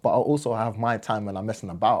whatever, but I also have my time when I'm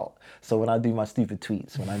messing about. So when I do my stupid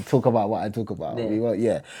tweets, when I talk about what I talk about,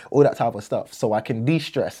 all that type of stuff. So I can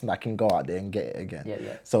de-stress and I can go out there and get it again.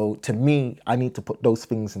 Yeah. So to me, I need to put those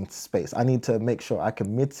things into space. I need to make sure I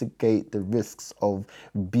can mitigate the risks of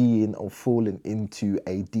being or falling into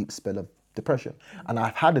a deep spell of depression. And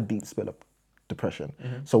I've had a deep spell of depression.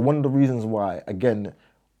 So one of the reasons why, again,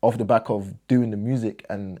 off the back of doing the music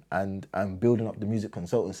and building up the music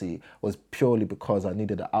consultancy was purely because I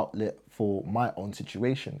needed an outlet for my own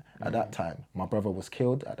situation at that time. My brother was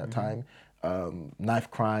killed at that time, knife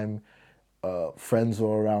crime, friends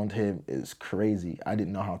were around him. It's crazy. I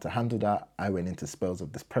didn't know how to handle that. I went into spells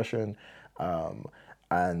of depression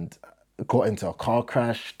and got into a car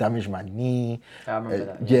crash, damaged my knee. I remember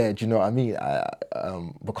that. Yeah, do you know what I mean?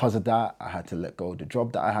 Because of that, I had to let go of the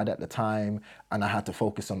job that I had at the time, and I had to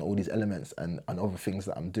focus on all these elements and other things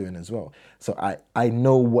that I'm doing as well. So I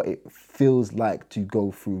know what it feels like to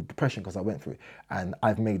go through depression because I went through it. And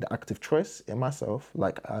I've made the active choice in myself.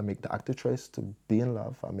 Like, I make the active choice to be in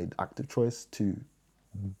love. I made the active choice to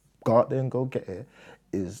go out there and go get it,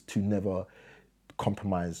 is to never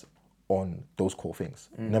compromise on those core things.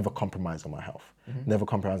 Never compromise on my health. Never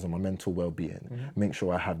compromise on my mental well-being. Make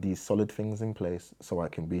sure I have these solid things in place so I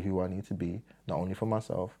can be who I need to be, not only for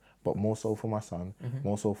myself, but more so for my son,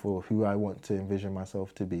 more so for who I want to envision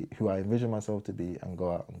myself to be, who I envision myself to be, and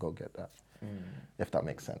go out and go get that. If that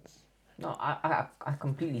makes sense. No, I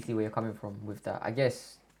completely see where you're coming from with that. I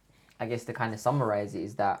guess to kind of summarize it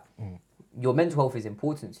is that your mental health is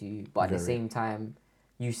important to you, but at the same time,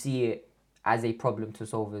 you see it as a problem to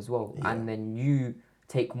solve as well. Yeah. And then you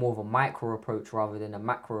take more of a micro approach rather than a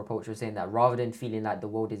macro approach of saying that rather than feeling like the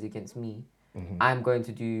world is against me,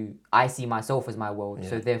 I see myself as my world,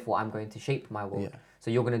 so therefore I'm going to shape my world. Yeah. So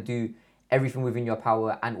you're going to do everything within your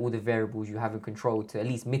power and all the variables you have in control to at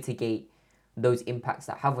least mitigate those impacts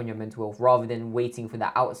that have on your mental health rather than waiting for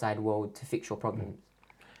the outside world to fix your problems.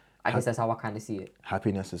 I guess that's how I kind of see it.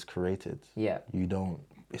 Happiness is created. Yeah.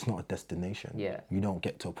 It's not a destination. Yeah. You don't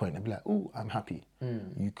get to a point and be like, oh, I'm happy.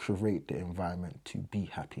 You create the environment to be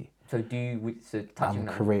happy. So touching I'm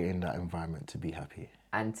that, creating that environment to be happy.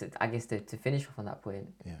 and I guess to finish off on that point,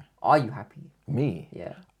 Yeah. are you happy? Me?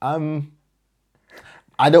 Yeah.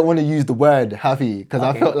 I don't want to use the word happy because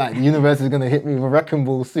Okay. I felt like the universe is going to hit me with a wrecking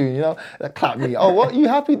ball soon, you know? Like, clap me. Oh, what? You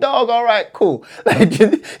happy, dog? All right, cool. Like, you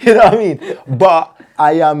know what I mean? But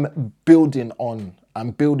I am building on.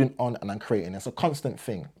 I'm building on and I'm creating. It's a constant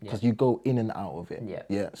thing because you go in and out of it. Yeah.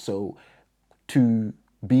 Yeah. So to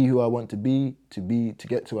be who I want to get to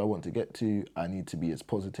who I want to get to, I need to be as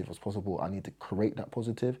positive as possible. I need to create that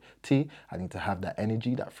positivity. I need to have that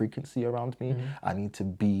energy, that frequency around me. I need to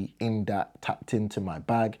be in that, tapped into my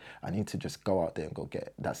bag. I need to just go out there and go get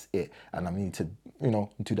it. That's it. And I need to,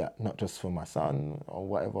 do that not just for my son or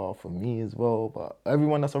whatever, for me as well, but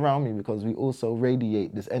everyone that's around me, because we also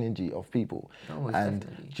radiate this energy of people. Oh, and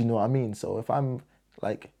definitely. do you know what I mean? So if I'm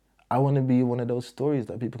like, I want to be one of those stories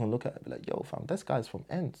that people can look at and be like, yo, fam, this guy's from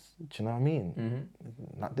Ents. Do you know what I mean?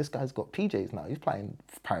 Now, this guy's got PJs now. He's flying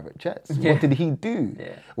private jets. Yeah. What did he do?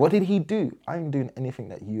 Yeah. What did he do? I ain't doing anything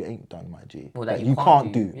that you ain't done, my G. Or that That you you can't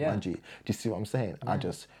can't do. do, Yeah. my G. Do you see what I'm saying? I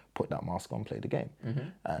just put that mask on, play the game,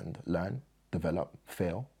 and learn, develop,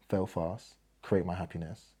 fail fast, create my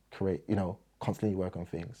happiness, constantly work on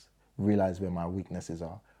things, realize where my weaknesses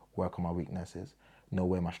are, work on my weaknesses, know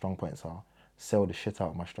where my strong points are, sell the shit out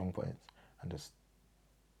of my strong points, and just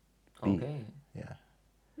be. Okay. Yeah.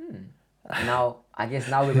 Now, I guess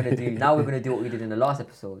now we're gonna do what we did in the last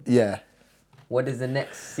episode. Yeah. What does the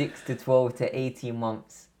next 6 to 12 to 18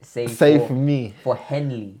 months say for me? For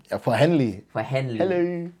Henley. For Henley. For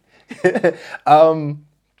Henley. Hello.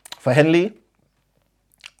 For Henley,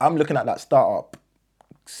 I'm looking at that startup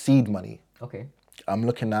seed money. Okay. I'm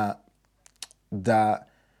looking at that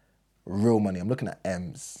real money. I'm looking at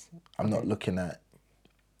M's. I'm Okay. not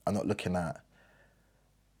looking at.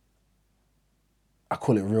 I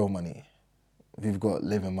call it real money. We've got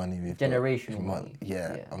living money. We've Generational got money.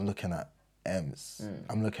 Yeah, Yeah. I'm looking at M's.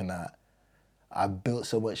 I'm looking at. I built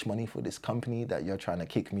so much money for this company that you're trying to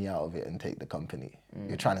kick me out of it and take the company.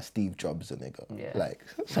 You're trying to Steve Jobs a nigga. Yeah. Like,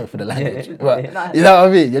 sorry for the language. Yeah. But, Nah. you know what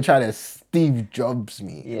I mean? You're trying to Steve Jobs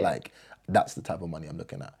me. Yeah. Like, that's the type of money I'm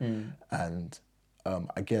looking at. And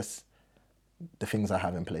I guess the things I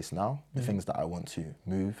have in place now, the things that I want to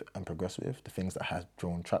move and progress with, the things that have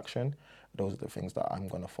drawn traction, those are the things that I'm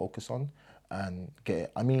going to focus on and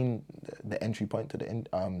get. I mean, the entry point to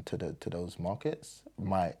to those markets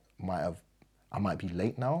I might be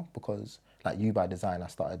late now because, like, You by Design, I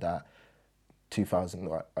started that 2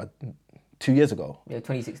 years ago. Yeah,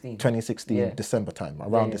 2016. 2016, Yeah. December time,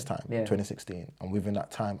 around Yeah, this time, yeah. 2016. And within that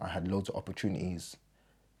time, I had loads of opportunities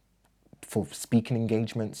for speaking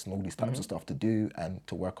engagements and all these types of stuff to do and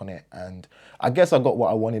to work on it. And I guess I got what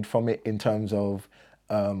I wanted from it in terms of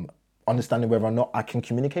understanding whether or not I can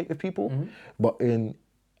communicate with people. And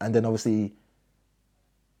then obviously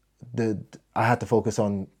I had to focus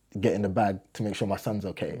on getting the bag to make sure my son's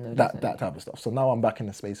okay. No, that type of stuff. So now I'm back in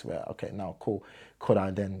a space where, okay, now cool. Could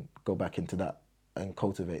I then go back into that and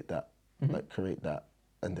cultivate that, like create that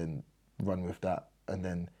and then run with that and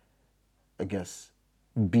then I guess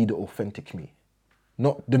be the authentic me.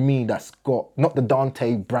 Not the me not the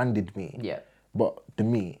Dante branded me. Yeah. But the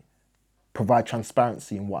me. Provide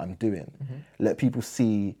transparency in what I'm doing. Let people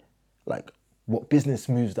see like what business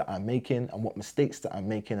moves that I'm making and what mistakes that I'm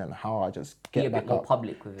making and how I just get Be a back bit more up.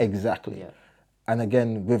 public with it. Exactly. Yeah. And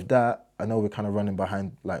again, with that, I know we're kind of running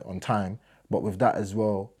behind like on time, but with that as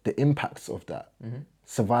well, the impacts of that,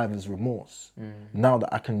 survivor's remorse. Now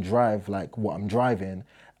that I can drive like what I'm driving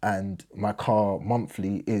and my car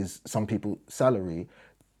monthly is some people's salary,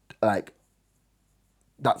 like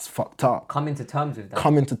that's fucked up. Coming to terms with that.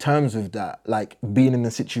 Coming to terms with that, like being in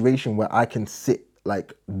a situation where I can sit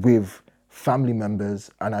like with family members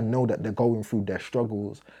and I know that they're going through their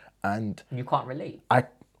struggles and You can't relate. I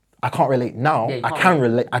can't relate now. Yeah, you I can't can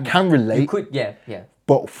relate. relate. I can relate. You could, yeah.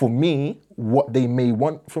 But for me, what they may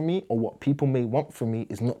want from me or what people may want from me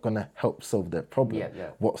is not going to help solve their problem.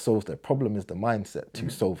 Yeah. What solves their problem is the mindset to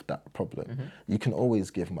solve that problem. You can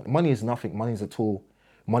always give money. Money is nothing. Money is a tool.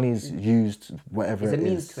 Money is used whatever It's it a is.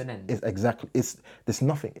 means to an end. It's exactly. There's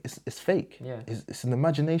nothing. It's fake. Yeah. It's an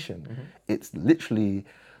imagination. It's literally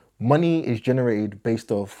money is generated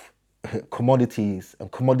based off commodities,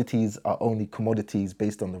 and commodities are only commodities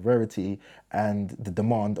based on the rarity and the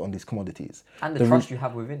demand on these commodities. And the trust you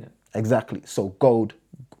have within it. Exactly. So gold,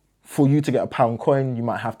 for you to get a pound coin, you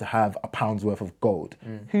might have to have a pound's worth of gold.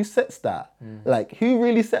 Who sets that? Like, who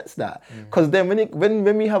really sets that? Because then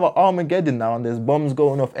when we have an Armageddon now and there's bombs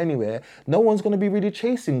going off anywhere, no one's going to be really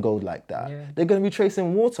chasing gold like that. Yeah. They're going to be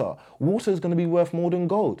chasing water. Water is going to be worth more than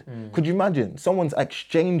gold. Could you imagine? Someone's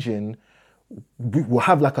exchanging, we'll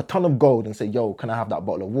have like a ton of gold and say, yo, can I have that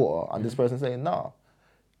bottle of water? And this person saying, nah.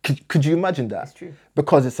 Could you imagine that? It's true.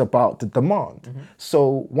 Because it's about the demand.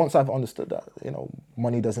 So once I've understood that,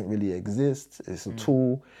 money doesn't really exist, it's a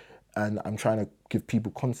tool, and I'm trying to give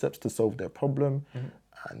people concepts to solve their problem,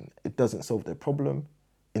 and it doesn't solve their problem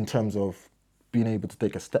in terms of being able to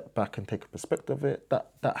take a step back and take a perspective of it,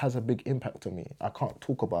 that has a big impact on me. I can't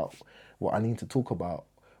talk about what I need to talk about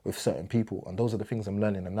with certain people, and those are the things I'm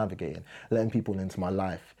learning and navigating, letting people into my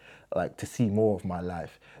life, like to see more of my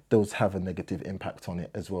life. Those have a negative impact on it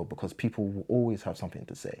as well, because people will always have something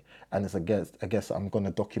to say. And it's I guess I'm going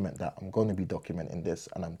to document that. I'm going to be documenting this,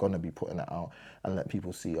 and I'm going to be putting it out and let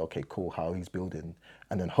people see, okay, cool, how he's building.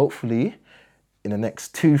 And then hopefully in the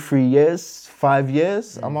next 2-3 years, 5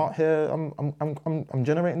 years, I'm out here, I'm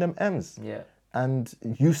generating them M's. Yeah. And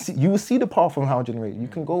you will see the path on how I generate. You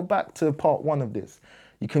can go back to part 1 of this.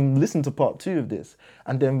 You can listen to part 2 of this.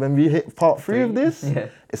 And then when we hit part 3 of this,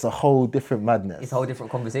 it's a whole different madness. It's a whole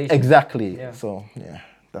different conversation. Exactly. Yeah. So, yeah,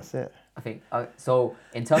 that's it. I think, so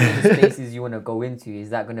in terms of the spaces you want to go into,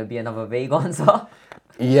 is that going to be another vague answer?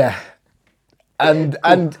 Yeah. And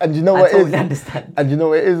you know I what totally is? understand. And you know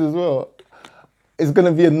what it is as well? It's going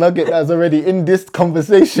to be a nugget that's already in this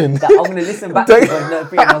conversation. That I'm going to listen back to it, but no,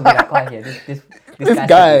 pretty much like, oh, yeah, this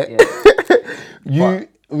guy. said it, yeah.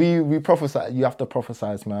 We prophesy. You have to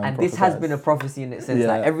prophesize, man. And this has been a prophecy in its sense.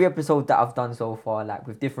 Like every episode that I've done so far, like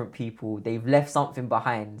with different people, they've left something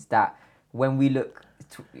behind that when we look,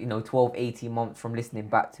 12, 18 months from listening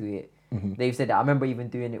back to it, they've said that. I remember even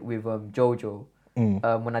doing it with Jojo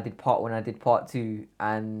when I did part 1, I did part 2,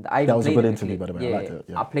 and I even that was a played good it interview, with by the way. yeah, I liked it.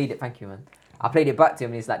 Yeah. I played it. Thank you, man. I played it back to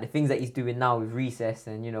him, and it's like the things that he's doing now with Recess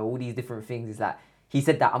and all these different things. It's like he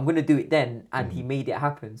said that I'm gonna do it then, and he made it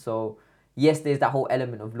happen. So yes, there's that whole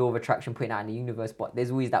element of law of attraction putting out in the universe, but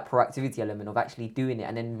there's always that proactivity element of actually doing it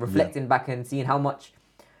and then reflecting back and seeing how much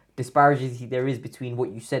disparity there is between what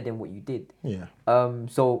you said and what you did. Yeah.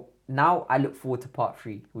 So now I look forward to part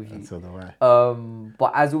 3 with you. So do I.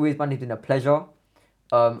 But as always, man, it's been a pleasure.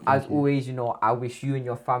 As always, you know, I wish you and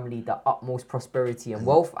your family the utmost prosperity and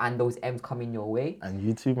wealth, and those M's coming your way. And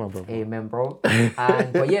you too, my brother. Amen, bro.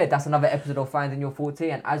 But yeah, that's another episode of Finding Your Forte.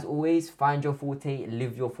 And as always, find your forte,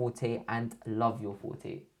 live your forte, and love your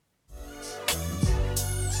forte.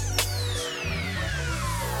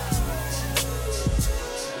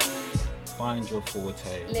 Find your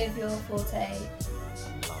forte. Live your forte.